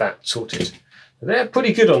 so I've got that sorted. They're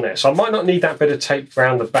pretty good on there, so I might not need that bit of tape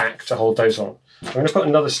around the back to hold those on. I'm going to put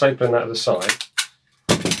another staple in that other side,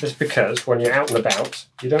 just because when you're out and about,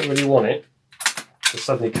 you don't really want it to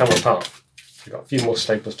suddenly come apart. You've got a few more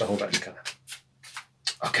staples to hold that together.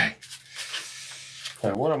 Okay.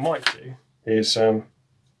 Now what I might do is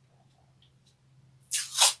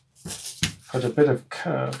put a bit of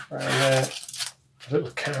curve around there, a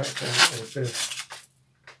little character, and a bit of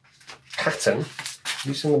pattern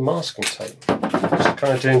using the masking tape. Just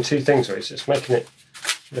kind of doing two things really. So it's making it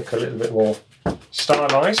look a little bit more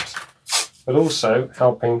stylized, but also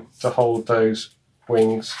helping to hold those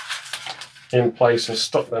wings in place and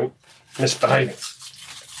stop them misbehaving.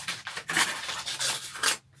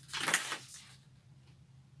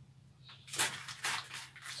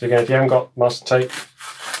 So again, if you haven't got masking tape,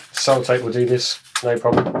 sellotape will do this, no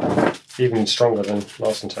problem. Even stronger than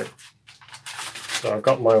masking tape. So I've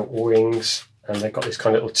got my wings and they've got these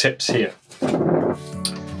kind of little tips here.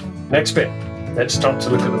 Next bit, let's start to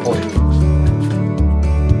look at the body.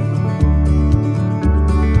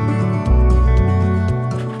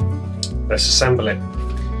 Let's assemble it.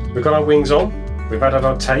 We've got our wings on, we've added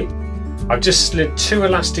our tape. I've just slid 2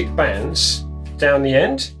 elastic bands down the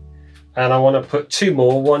end, and I want to put 2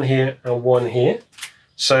 more, one here and one here.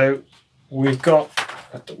 So we've got,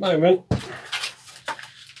 at the moment,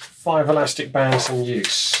 5 elastic bands in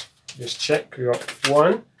use. Just check, we've got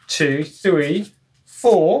 1, 2, 3,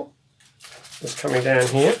 4. Just coming down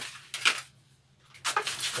here.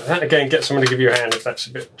 That again, get someone to give you a hand if that's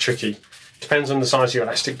a bit tricky. Depends on the size of your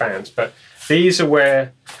elastic bands, but these are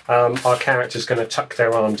where our character's going to tuck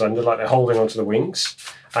their arms under, like they're holding onto the wings.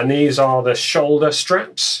 And these are the shoulder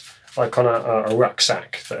straps, like on a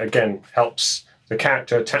rucksack, that again helps the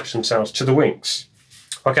character attach themselves to the wings.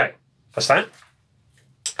 Okay, that's that.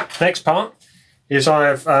 Next part is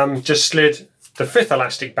I've just slid the 5th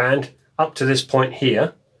elastic band up to this point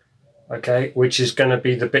here, okay, which is going to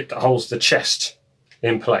be the bit that holds the chest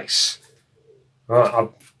in place. Right,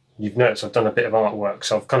 you've noticed I've done a bit of artwork,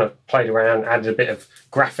 so I've kind of played around, added a bit of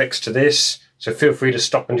graphics to this, so feel free to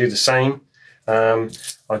stop and do the same.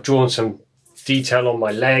 I've drawn some detail on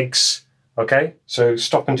my legs, okay, so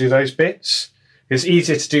stop and do those bits. It's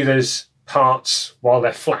easier to do those parts while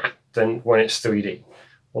they're flat than when it's 3D.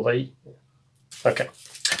 Okay.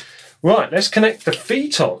 Right, let's connect the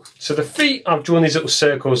feet on. So the feet, I've drawn these little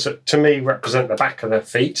circles that to me represent the back of their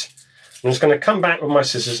feet. I'm just going to come back with my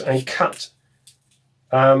scissors and cut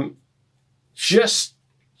just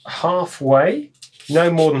halfway, no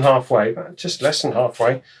more than halfway, but just less than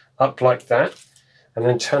halfway, up like that. And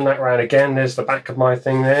then turn that around again. There's the back of my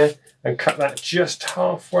thing there, and cut that just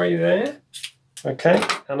halfway there. Okay,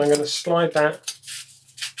 and I'm going to slide that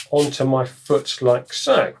onto my foot like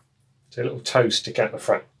so. So a little toe stick out the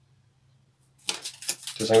front.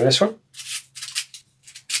 Do something with this one.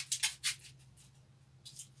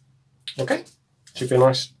 Okay, should be a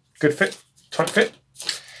nice, good fit, tight fit.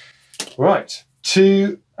 Right,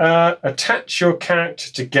 to attach your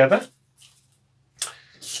character together,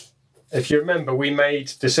 if you remember, we made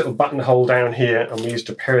this little buttonhole down here and we used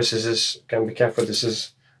a pair of scissors. Again, be careful with the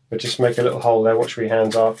scissors, but just make a little hole there, watch where your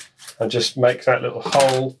hands are, and just make that little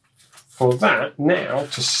hole for that now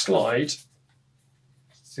to slide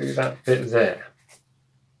through that bit there.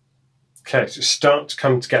 Okay, so start to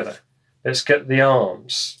come together. Let's get the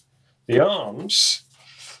arms. The arms,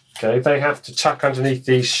 okay, they have to tuck underneath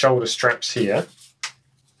these shoulder straps here,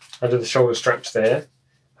 under the shoulder straps there,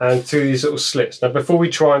 and through these little slits. Now, before we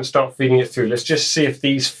try and start feeding it through, let's just see if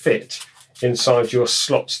these fit inside your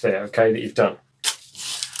slots there, okay, that you've done.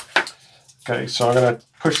 Okay, so I'm going to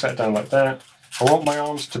push that down like that. I want my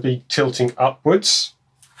arms to be tilting upwards.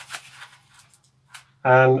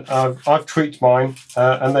 And I've tweaked mine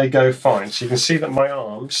and they go fine. So you can see that my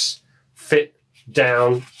arms fit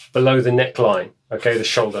down below the neckline, okay, the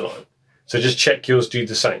shoulder line. So just check yours do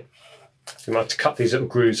the same. You might have to cut these little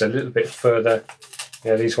grooves a little bit further.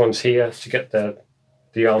 Yeah, these ones here to get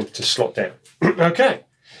the arm to slot down. Okay,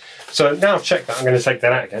 so now I've checked that. I'm going to take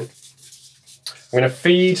that out again. I'm going to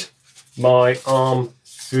feed my arm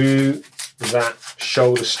through that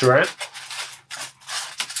shoulder strap.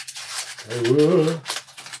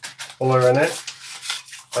 All around it.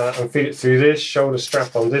 And feed it through this shoulder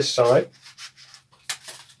strap on this side.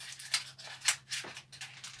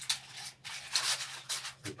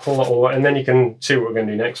 And pull that all, and then you can see what we're going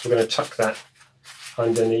to do next. We're going to tuck that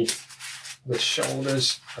underneath the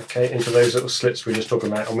shoulders, okay, into those little slits we were just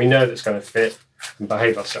talking about, and we know that's going to fit and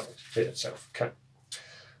behave fit itself. Okay,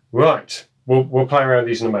 right. We'll play around with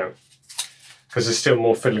these in a moment because there's still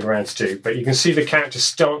more fiddling around to do. But you can see the character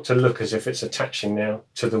start to look as if it's attaching now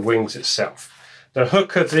to the wings itself. The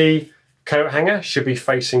hook of the coat hanger should be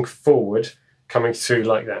facing forward, coming through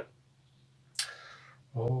like that.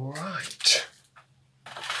 All right.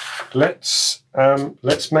 Let's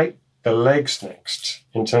make the legs next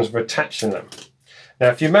in terms of attaching them. Now,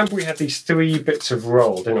 if you remember, we had these 3 bits of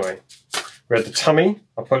roll, didn't we? We had the tummy.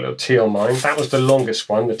 I put a little T on mine. That was the longest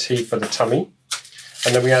one, the T for the tummy.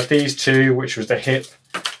 And then we had these 2, which was the hip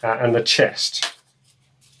and the chest.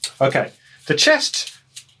 Okay, the chest,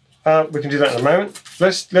 we can do that in a moment.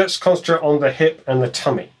 Let's concentrate on the hip and the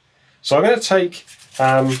tummy. So I'm going to take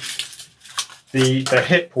the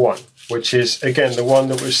hip one, which is again the one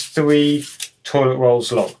that was 3 toilet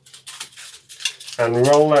rolls long, and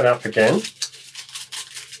roll that up again.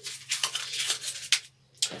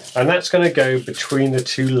 And that's going to go between the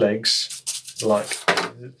 2 legs like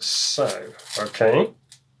so. Okay.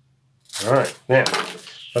 All right. Now,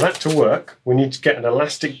 for that to work, we need to get an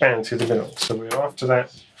elastic band through the middle. So we're after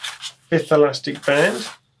that 5th elastic band.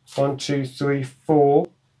 1, 2, 3, 4,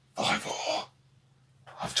 5. Oh,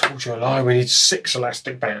 I've told you a lie. We need 6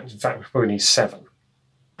 elastic bands. In fact, we probably need 7.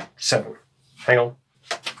 7. Hang on.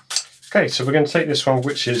 Okay, so we're going to take this one,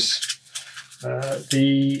 which is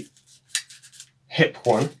the hip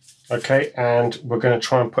one. Okay, and we're going to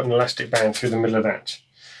try and put an elastic band through the middle of that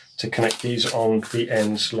to connect these on the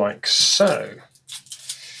ends like so.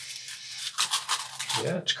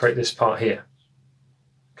 Yeah, to create this part here.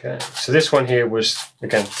 Okay, so this one here was,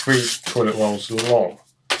 again, 3 toilet rolls long.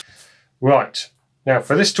 Right, now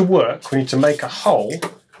for this to work, we need to make a hole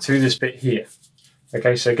through this bit here.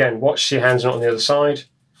 Okay, so again, watch your hands not on the other side.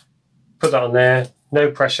 Put that on there,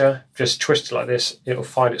 no pressure, just twist it like this. It'll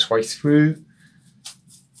find its way through.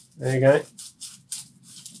 There you go,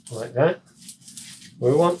 like that.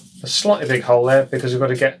 We want a slightly big hole there because we've got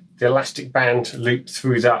to get the elastic band looped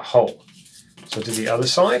through that hole. So to the other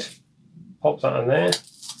side, pop that on there.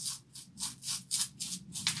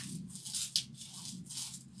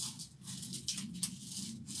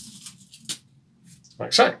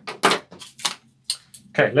 Like so.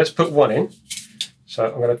 Okay, let's put one in. So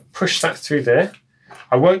I'm going to push that through there.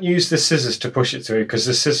 I won't use the scissors to push it through because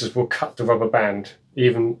the scissors will cut the rubber band,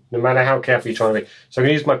 even no matter how careful you're trying to be. So I'm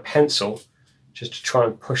going to use my pencil just to try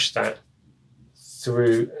and push that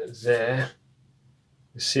through there.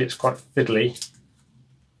 You see it's quite fiddly.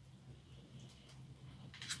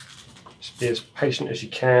 Just be as patient as you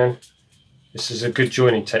can. This is a good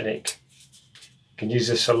joining technique. You can use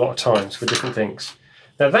this a lot of times for different things.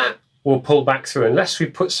 Now that will pull back through unless we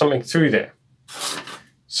put something through there.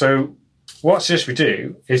 So what I suggest we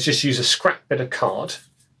do is just use a scrap bit of card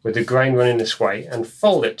with the grain running this way and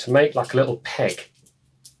fold it to make like a little peg.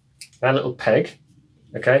 That little peg,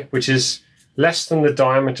 okay, which is less than the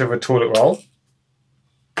diameter of a toilet roll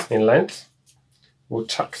in length. We'll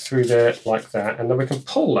tuck through there like that, and then we can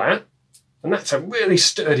pull that, and that's a really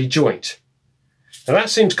sturdy joint. Now that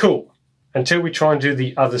seems cool until we try and do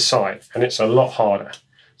the other side, and it's a lot harder.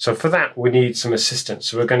 So for that we need some assistance.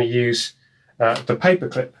 So we're going to use the paper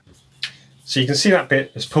clip. So you can see that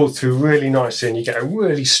bit is pulled through really nicely and you get a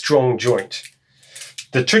really strong joint.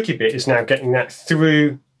 The tricky bit is now getting that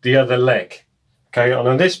through the other leg. Okay, and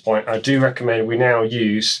on this point I do recommend we now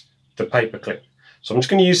use the paper clip. So I'm just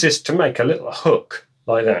going to use this to make a little hook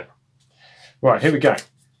like that. Right, here we go.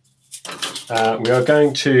 We are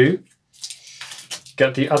going to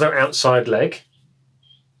get the other outside leg.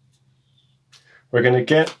 We're going to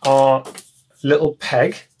get our little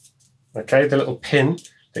peg, okay, the little pin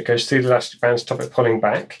that goes through the elastic band, stop it pulling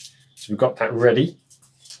back. So we've got that ready.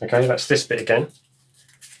 Okay, that's this bit again.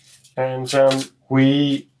 And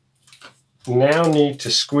we now need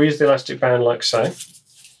to squeeze the elastic band like so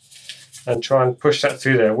and try and push that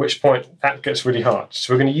through there, at which point that gets really hard.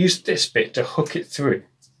 So we're going to use this bit to hook it through.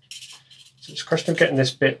 So it's a question of getting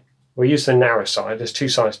this bit. We'll use the narrow side. There's 2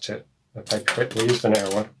 sides to a paper clip. We'll use the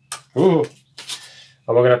narrow one. Ooh.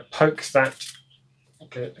 And we're going to poke that,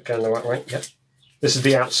 okay, again the right way, yep. This is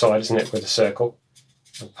the outside, isn't it, with a circle.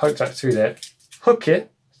 And poke that through there, hook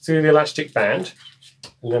it through the elastic band,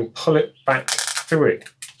 and then pull it back through.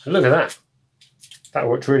 And look at that. That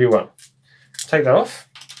worked really well. Take that off.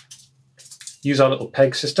 Use our little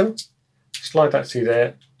peg system. Slide that through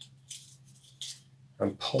there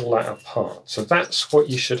and pull that apart. So that's what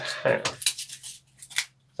you should have.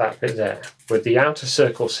 That bit there. With the outer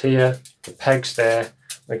circles here, the pegs there.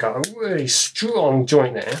 We've got a really strong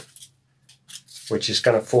joint there, which is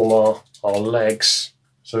going to form our legs.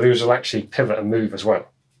 So those will actually pivot and move as well.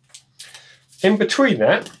 In between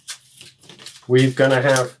that, we're going to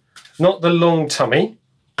have not the long tummy,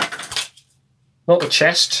 not the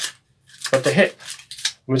chest, but the hip.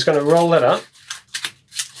 I'm just going to roll that up.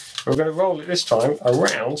 We're going to roll it this time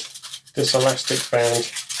around this elastic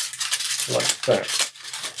band like that.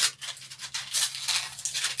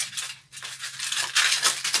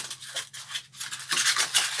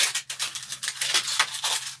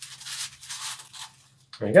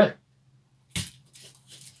 There you go.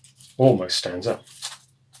 Almost stands up.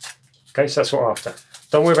 Okay, so that's what we're after.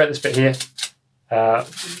 Don't worry about this bit here.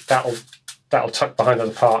 That'll tuck behind the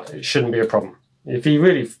other part. It shouldn't be a problem. If you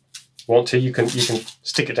really want to, you can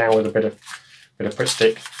stick it down with a bit of Pritt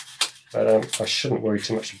stick. but I shouldn't worry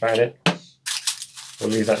too much about it. We'll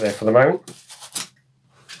leave that there for the moment.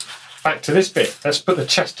 Back to this bit, let's put the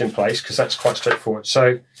chest in place because that's quite straightforward.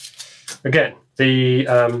 So again, the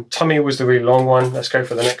tummy was the really long one. Let's go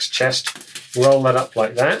for the next chest. Roll that up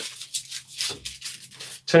like that.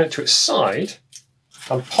 Turn it to its side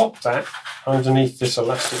and pop that underneath this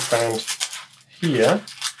elastic band here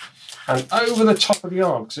and over the top of the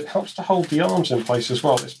arm because it helps to hold the arms in place as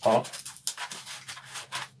well, this part.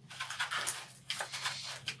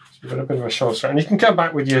 So we've got a bit of a shoulder strap. And you can go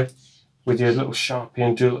back with your little Sharpie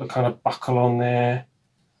and do a little kind of buckle on there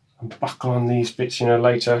and buckle on these bits, you know,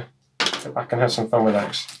 later. Go back and have some fun with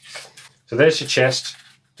those. So there's your chest,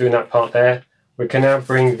 doing that part there. We can now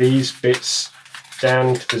bring these bits down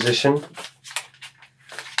into position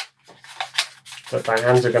that my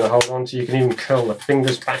hands are going to hold on to. You can even curl the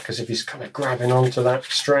fingers back as if he's kind of grabbing onto that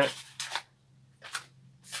strap.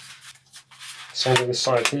 Same to this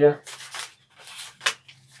side here.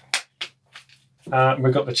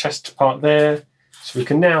 We've got the chest part there, so we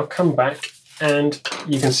can now come back and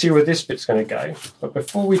you can see where this bit's going to go. But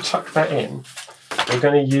before we tuck that in, we're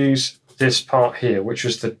going to use this part here, which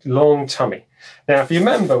was the long tummy. Now, if you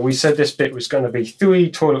remember, we said this bit was going to be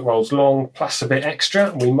 3 toilet rolls long plus a bit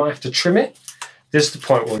extra, and we might have to trim it. This is the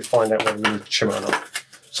point where we find out whether we need to trim it or not.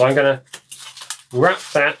 So I'm going to wrap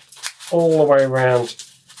that all the way around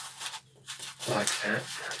like that.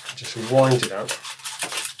 Just wind it up.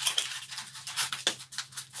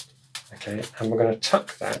 Okay, and we're going to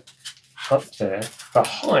tuck that up there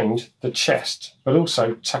behind the chest, but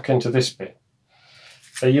also tuck into this bit.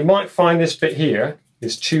 So you might find this bit here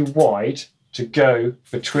is too wide to go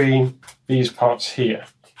between these parts here,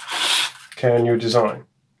 okay, on your design.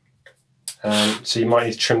 So you might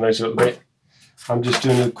need to trim those a little bit. I'm just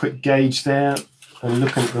doing a quick gauge there and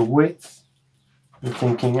looking at the width and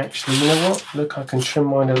thinking, actually, you know what? Look, I can trim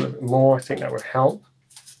mine a little bit more. I think that would help.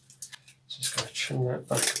 Just going to trim that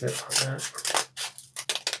back a bit like that.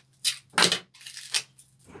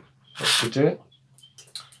 That should do it.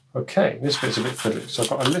 Okay, this bit's a bit fiddly, so I've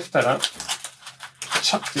got to lift that up,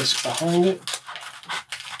 tuck this behind it.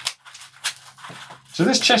 So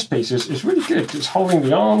this chest piece is really good. It's holding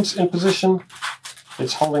the arms in position,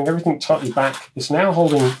 it's holding everything tightly back, it's now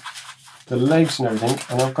holding the legs and everything,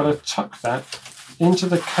 and I've got to tuck that into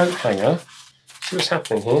the coat hanger. See what's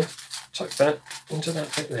happening here? Tuck that into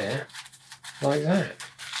that bit there, like that.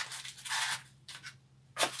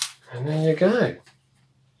 And there you go.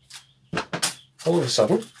 All of a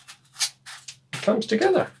sudden, it comes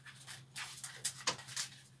together.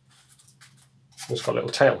 It's got a little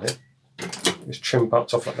tail here. Just trim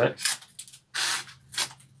parts off like that.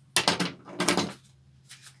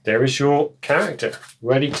 There is your character,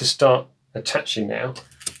 ready to start attaching now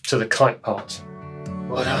to the kite part.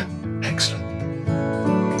 Well done, excellent.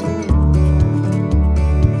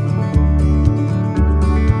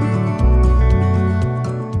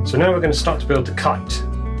 So now we're going to start to build the kite.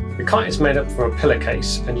 The kite is made up from a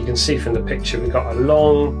pillowcase, and you can see from the picture we've got a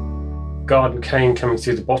long garden cane coming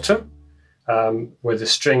through the bottom, where the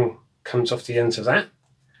string comes off the ends of that,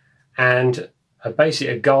 and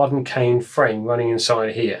basically a garden cane frame running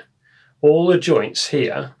inside here. All the joints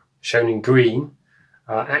here, shown in green,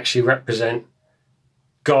 actually represent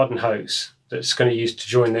garden hose that's going to use to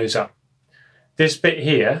join those up. This bit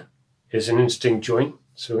here is an interesting joint,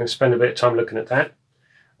 so we're going to spend a bit of time looking at that.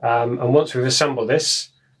 And once we've assembled this,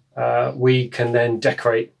 we can then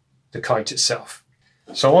decorate the kite itself.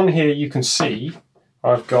 So on here you can see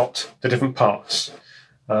I've got the different parts.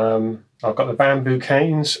 I've got the bamboo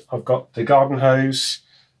canes, I've got the garden hose,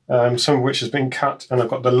 some of which has been cut, and I've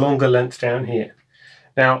got the longer length down here.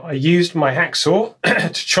 Now I used my hacksaw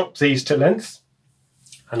to chop these to length,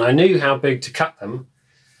 and I knew how big to cut them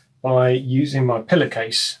by using my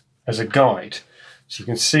pillowcase as a guide. So you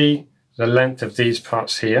can see the length of these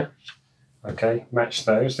parts here. Okay, match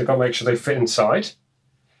those. They've got to make sure they fit inside.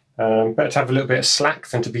 Better to have a little bit of slack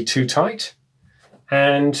than to be too tight.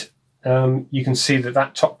 And you can see that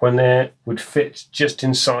that top one there would fit just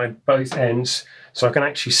inside both ends, so I can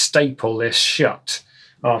actually staple this shut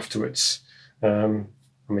afterwards. I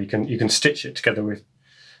mean, you can stitch it together with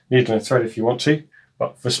needle and thread if you want to,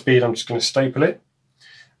 but for speed I'm just going to staple it.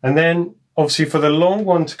 And then obviously for the long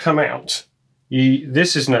one to come out,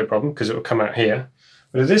 this is no problem because it will come out here,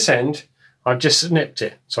 but at this end I've just snipped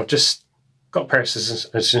it. So I've just got a pair of scissors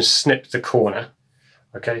and just snipped the corner,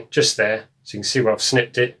 okay, just there, so you can see where I've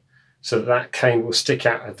snipped it, so that that cane will stick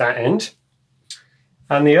out at that end.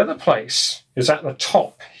 And the other place is at the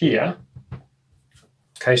top here.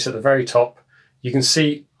 Okay, so at the very top, you can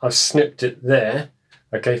see I've snipped it there.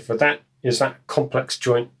 Okay, for that is that complex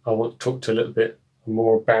joint I want to talk to a little bit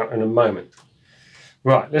more about in a moment.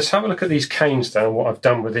 Right, let's have a look at these canes then, and what I've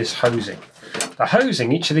done with this hosing. The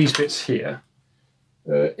hosing, each of these bits here,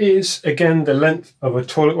 is again the length of a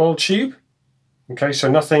toilet roll tube. Okay, so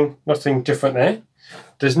nothing different there.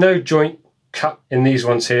 There's no joint cut in these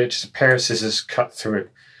ones here, just a pair of scissors cut through.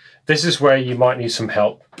 This is where you might need some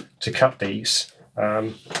help to cut these,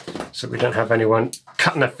 so we don't have anyone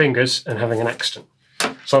cutting their fingers and having an accident.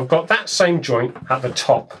 So I've got that same joint at the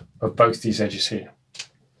top of both these edges here.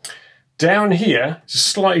 Down here is a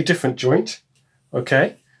slightly different joint,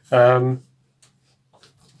 okay? That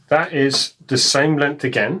is the same length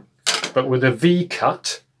again, but with a V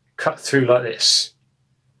cut through like this.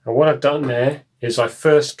 And what I've done there is I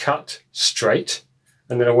first cut straight,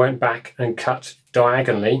 and then I went back and cut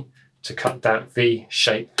diagonally to cut that V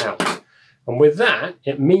shape out. And with that,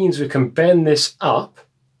 it means we can bend this up,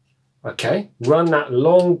 okay, run that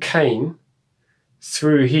long cane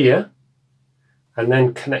through here, and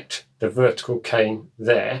then connect the vertical cane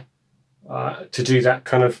there to do that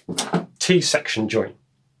kind of T-section joint.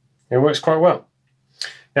 It works quite well.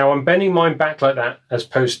 Now I'm bending mine back like that as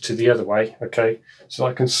opposed to the other way, okay? So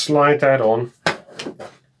I can slide that on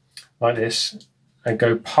like this and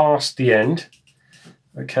go past the end,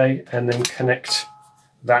 okay? And then connect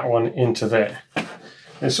that one into there.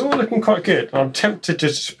 It's all looking quite good. I'm tempted to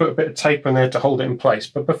just put a bit of tape on there to hold it in place.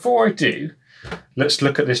 But before I do, let's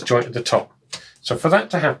look at this joint at the top. So for that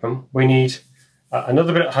to happen, we need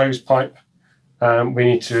another bit of hose pipe. We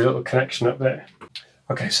need to do a little connection up there.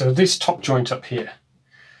 Okay, so this top joint up here,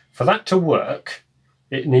 for that to work,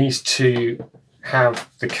 it needs to have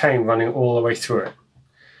the cane running all the way through it.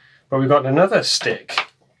 But we've got another stick,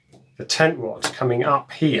 the tent rod, coming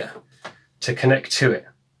up here to connect to it.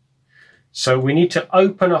 So we need to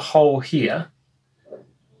open a hole here,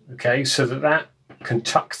 okay, so that that can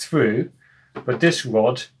tuck through, but this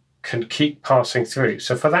rod can keep passing through.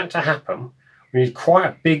 So for that to happen, we need quite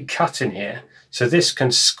a big cut in here, so this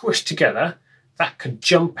can squish together, that could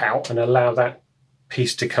jump out and allow that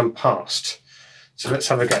piece to come past. So let's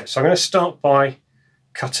have a go. So I'm going to start by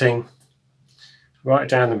cutting right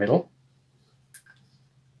down the middle.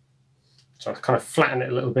 So I'll kind of flatten it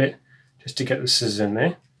a little bit just to get the scissors in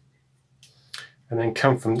there. And then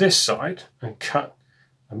come from this side and cut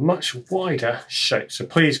a much wider shape. So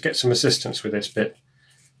please get some assistance with this bit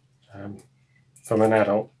from an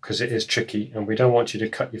adult, because it is tricky and we don't want you to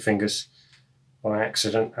cut your fingers by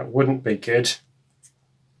accident. That wouldn't be good.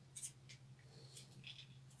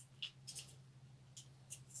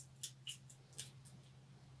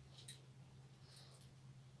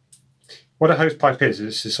 What a hose pipe is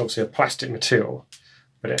obviously a plastic material,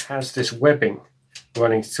 but it has this webbing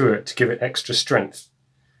running through it to give it extra strength.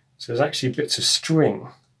 So there's actually bits of string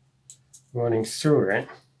running through it,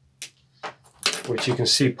 which you can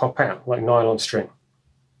see pop out like nylon string.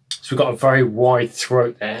 So we've got a very wide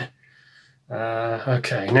throat there.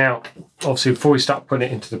 Okay, now obviously before we start putting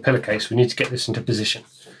it into the pillowcase, we need to get this into position.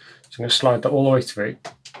 So I'm going to slide that all the way through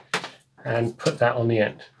and put that on the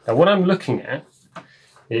end. Now what I'm looking at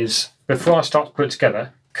is, before I start to put it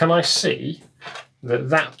together, can I see that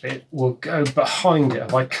that bit will go behind it?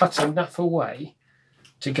 Have I cut enough away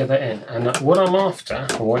to get that in? And what I'm after,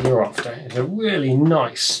 or what you're after, is a really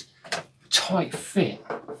nice tight fit.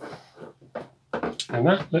 And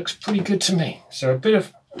that looks pretty good to me. So a bit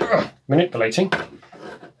of manipulating,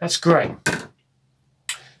 that's great.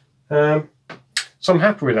 So I'm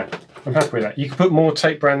happy with that. I'm happy with that. You could put more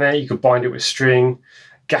tape around there, you could bind it with string,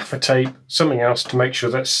 gaffer tape, something else to make sure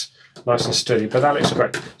that's nice and sturdy, but that looks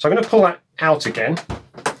great. So I'm going to pull that out again.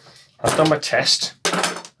 I've done my test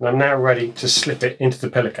and I'm now ready to slip it into the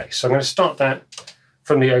pillowcase. So I'm going to start that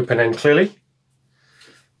from the open end clearly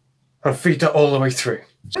and feed that all the way through.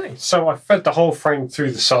 Okay, so I fed the whole frame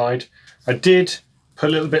through the side. I did put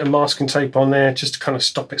a little bit of masking tape on there just to kind of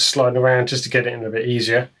stop it sliding around, just to get it in a bit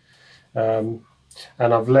easier. And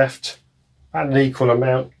I've left an equal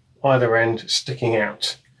amount either end sticking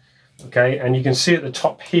out. Okay, and you can see at the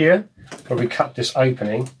top here where we cut this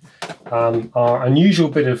opening our unusual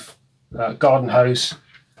bit of garden hose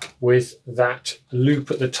with that loop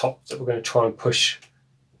at the top that we're going to try and push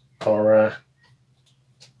our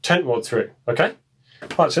tent rod through. Okay,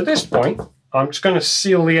 right, so at this point I'm just going to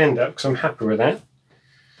seal the end up because I'm happy with that.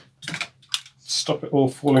 Stop it all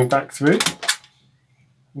falling back through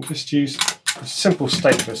and just use a simple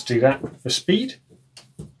stapler to do that for speed.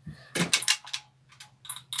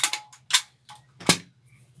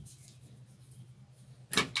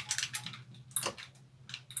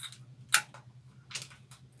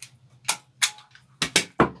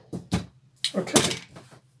 Okay,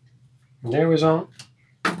 and there is our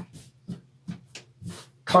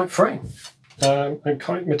kite frame. and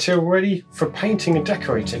kite material ready for painting and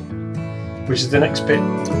decorating, which is the next bit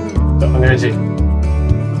that I'm going to do.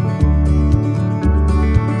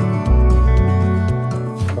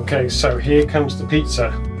 Okay, so here comes the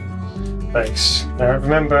pizza base. Now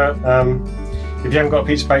remember, if you haven't got a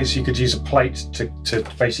pizza base, you could use a plate to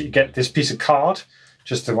basically get this piece of card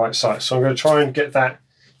just the right size. So I'm going to try and get that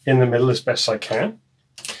in the middle as best I can.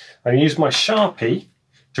 I'm going to use my Sharpie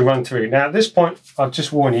to run through. Now at this point, I'll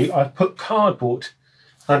just warn you, I've put cardboard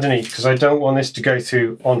underneath because I don't want this to go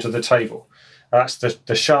through onto the table. That's the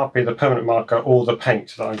Sharpie, the permanent marker, or the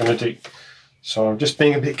paint that I'm going to do. So I'm just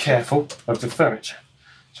being a bit careful of the furniture.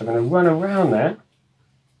 So I'm going to run around that,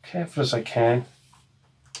 careful as I can.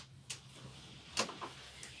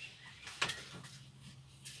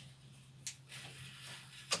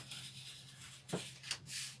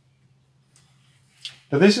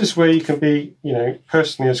 Now this is where you can be,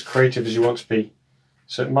 personally as creative as you want to be.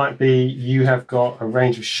 So it might be you have got a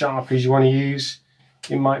range of Sharpies you want to use.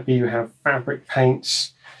 It might be you have fabric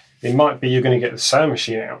paints. It might be you're going to get the sewing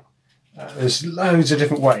machine out. There's loads of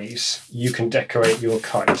different ways you can decorate your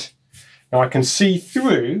kite. Now I can see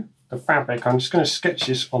through the fabric. I'm just going to sketch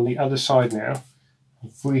this on the other side now.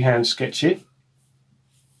 Freehand sketch it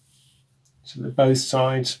so that both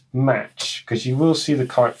sides match, because you will see the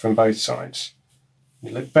kite from both sides.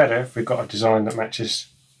 It look better if we've got a design that matches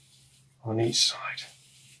on each side.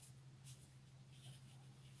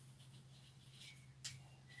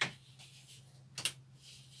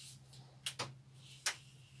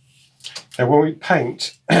 Now when we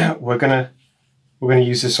paint, we're gonna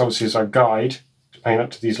use this obviously as our guide to paint up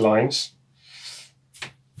to these lines.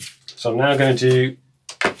 So I'm now going to do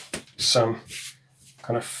some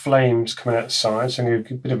kind of flames coming out the side. So I'm going to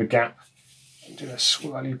give a bit of a gap and do a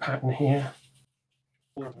swirly pattern here.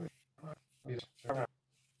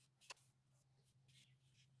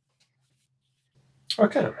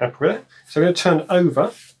 Okay, I'm happy with it. So I'm going to turn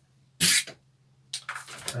over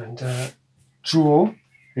and draw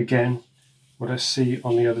again what I see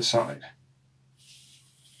on the other side.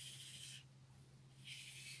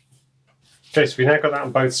 Okay, so we now got that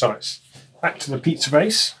on both sides. Back to the pizza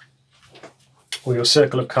base or your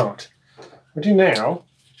circle of card. What I do now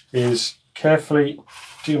is carefully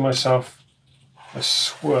do myself a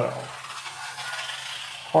swirl,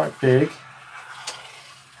 quite big,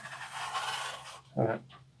 like that.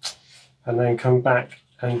 And then come back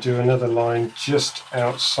and do another line just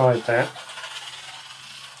outside that.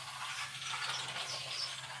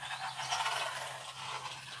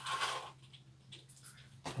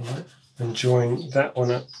 Right. And join that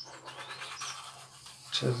one up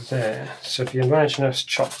to there. So if you imagine us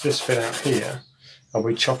chop this bit out here, and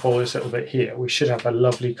we chop all this little bit here, we should have a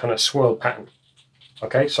lovely kind of swirl pattern.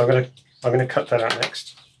 Okay, so I'm gonna cut that out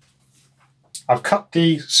next. I've cut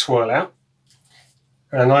the swirl out,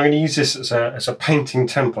 and I'm going to use this as a painting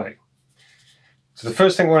template. So the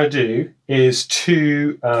first thing I want to do is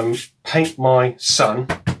to paint my sun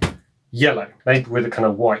yellow, maybe with a kind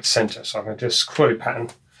of white centre. So I'm going to do a squirrely pattern.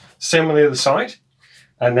 Same on the other side,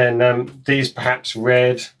 and then these perhaps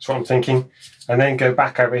red, that's what I'm thinking, and then go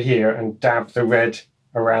back over here and dab the red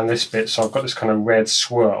around this bit. So I've got this kind of red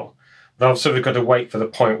swirl. But I've sort of got to wait for the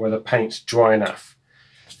point where the paint's dry enough.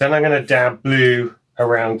 Then I'm going to dab blue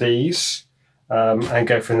around these and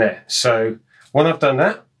go from there. So when I've done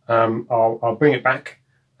that, I'll bring it back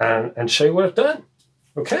and show you what I've done.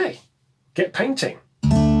 Okay, get painting.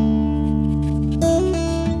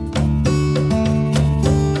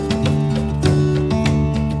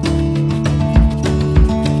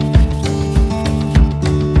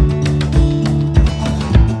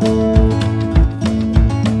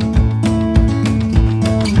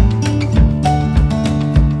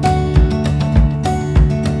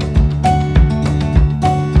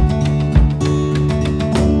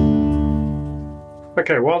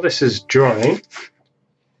 Okay, while this is drying,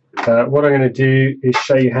 what I'm going to do is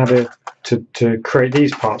show you how to create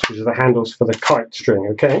these parts, which are the handles for the kite string.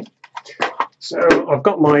 Okay, so I've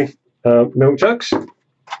got my milk jugs,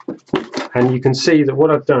 and you can see that what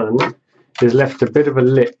I've done is left a bit of a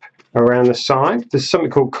lip around the side. There's something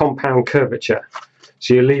called compound curvature.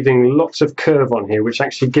 So you're leaving lots of curve on here, which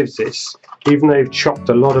actually gives this, even though you've chopped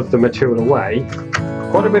a lot of the material away,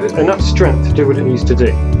 quite a bit, enough strength to do what it needs to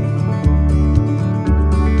do.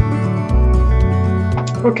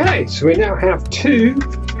 Okay, so we now have two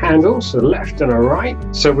handles, a left and a right.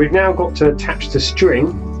 So we've now got to attach the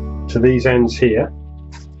string to these ends here,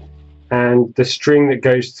 and the string that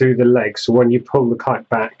goes through the legs. So when you pull the kite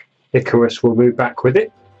back, Icarus will move back with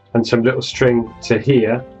it, and some little string to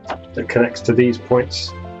here that connects to these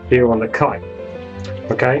points here on the kite.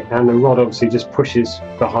 Okay, and the rod obviously just pushes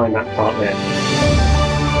behind that part there.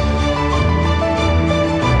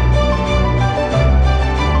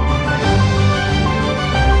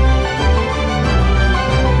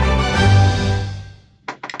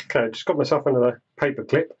 Okay, just got myself another paper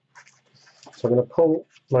clip. So I'm going to pull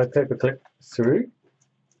my paper clip through.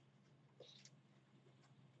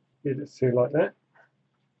 Get it through like that.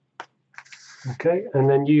 Okay, and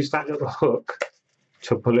then use that little hook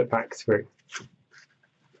to pull it back through.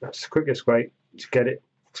 That's the quickest way to get it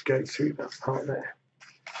to go through that part there.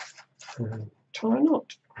 And tie a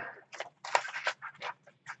knot.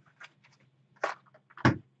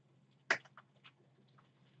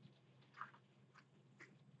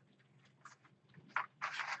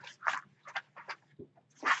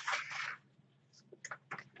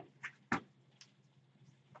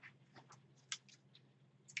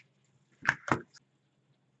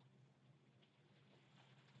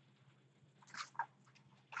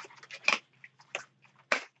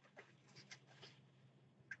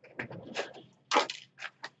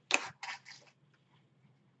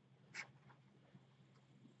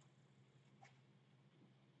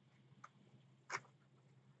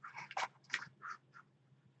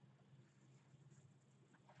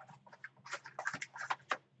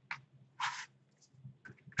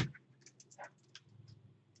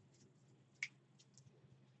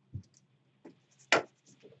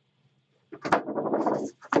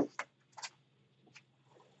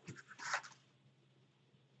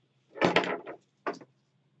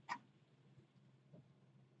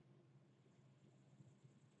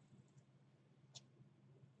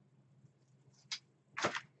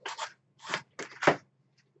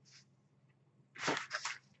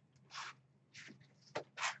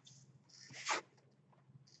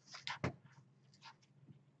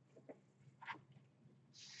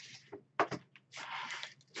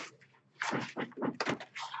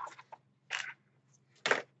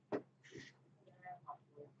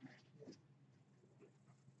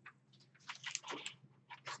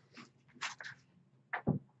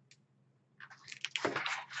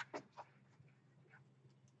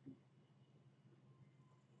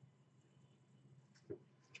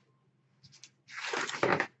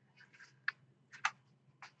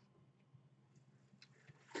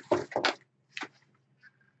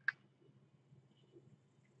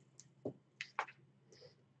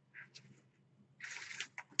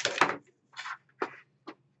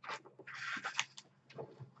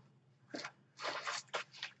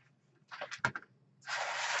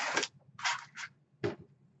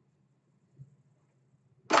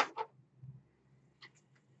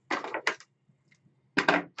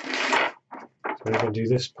 So we're going to do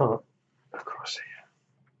this part across here.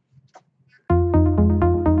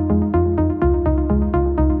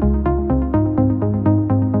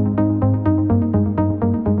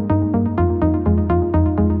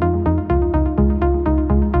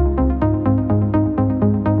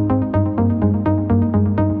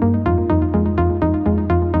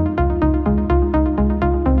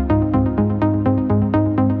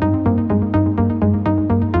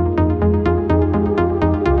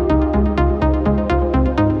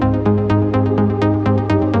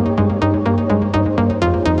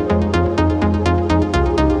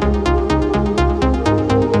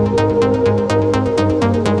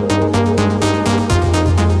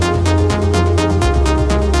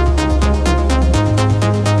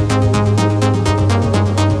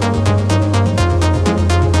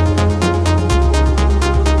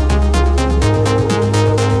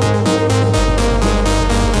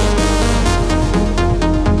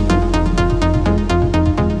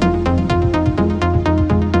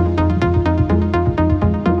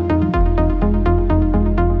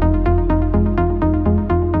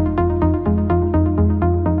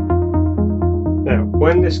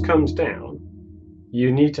 When this comes down,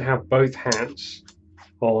 you need to have both hands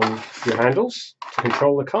on your handles to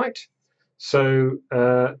control the kite. So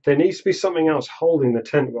there needs to be something else holding the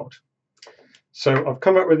tent rod. So I've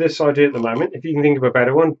come up with this idea at the moment. If you can think of a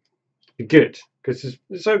better one, be good, because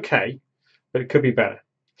it's okay, but it could be better.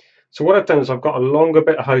 So what I've done is I've got a longer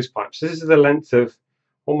bit of hose pipe. So this is the length of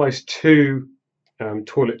almost 2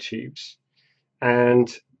 toilet tubes.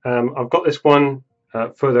 And I've got this one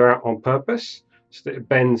further out on purpose, so that it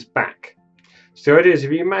bends back. So the idea is,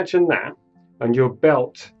 if you imagine that, and your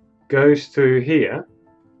belt goes through here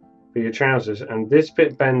for your trousers, and this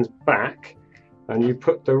bit bends back, and you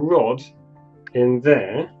put the rod in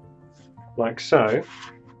there, like so,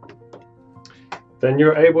 then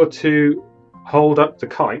you're able to hold up the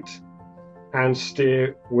kite and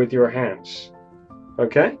steer with your hands.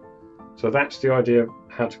 Okay? So that's the idea of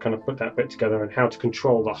how to kind of put that bit together and how to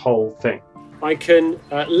control the whole thing. I can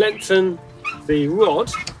lengthen the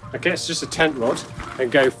rod. Okay, it's just a tent rod,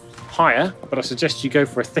 and go higher, but I suggest you go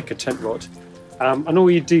for a thicker tent rod. And all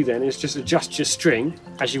you do then is just adjust your string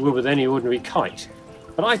as you would with any ordinary kite.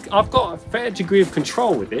 But I've got a fair degree of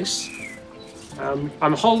control with this.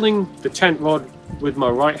 I'm holding the tent rod with my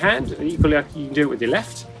right hand, equally you can do it with your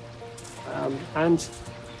left, and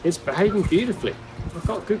it's behaving beautifully. I've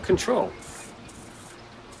got good control.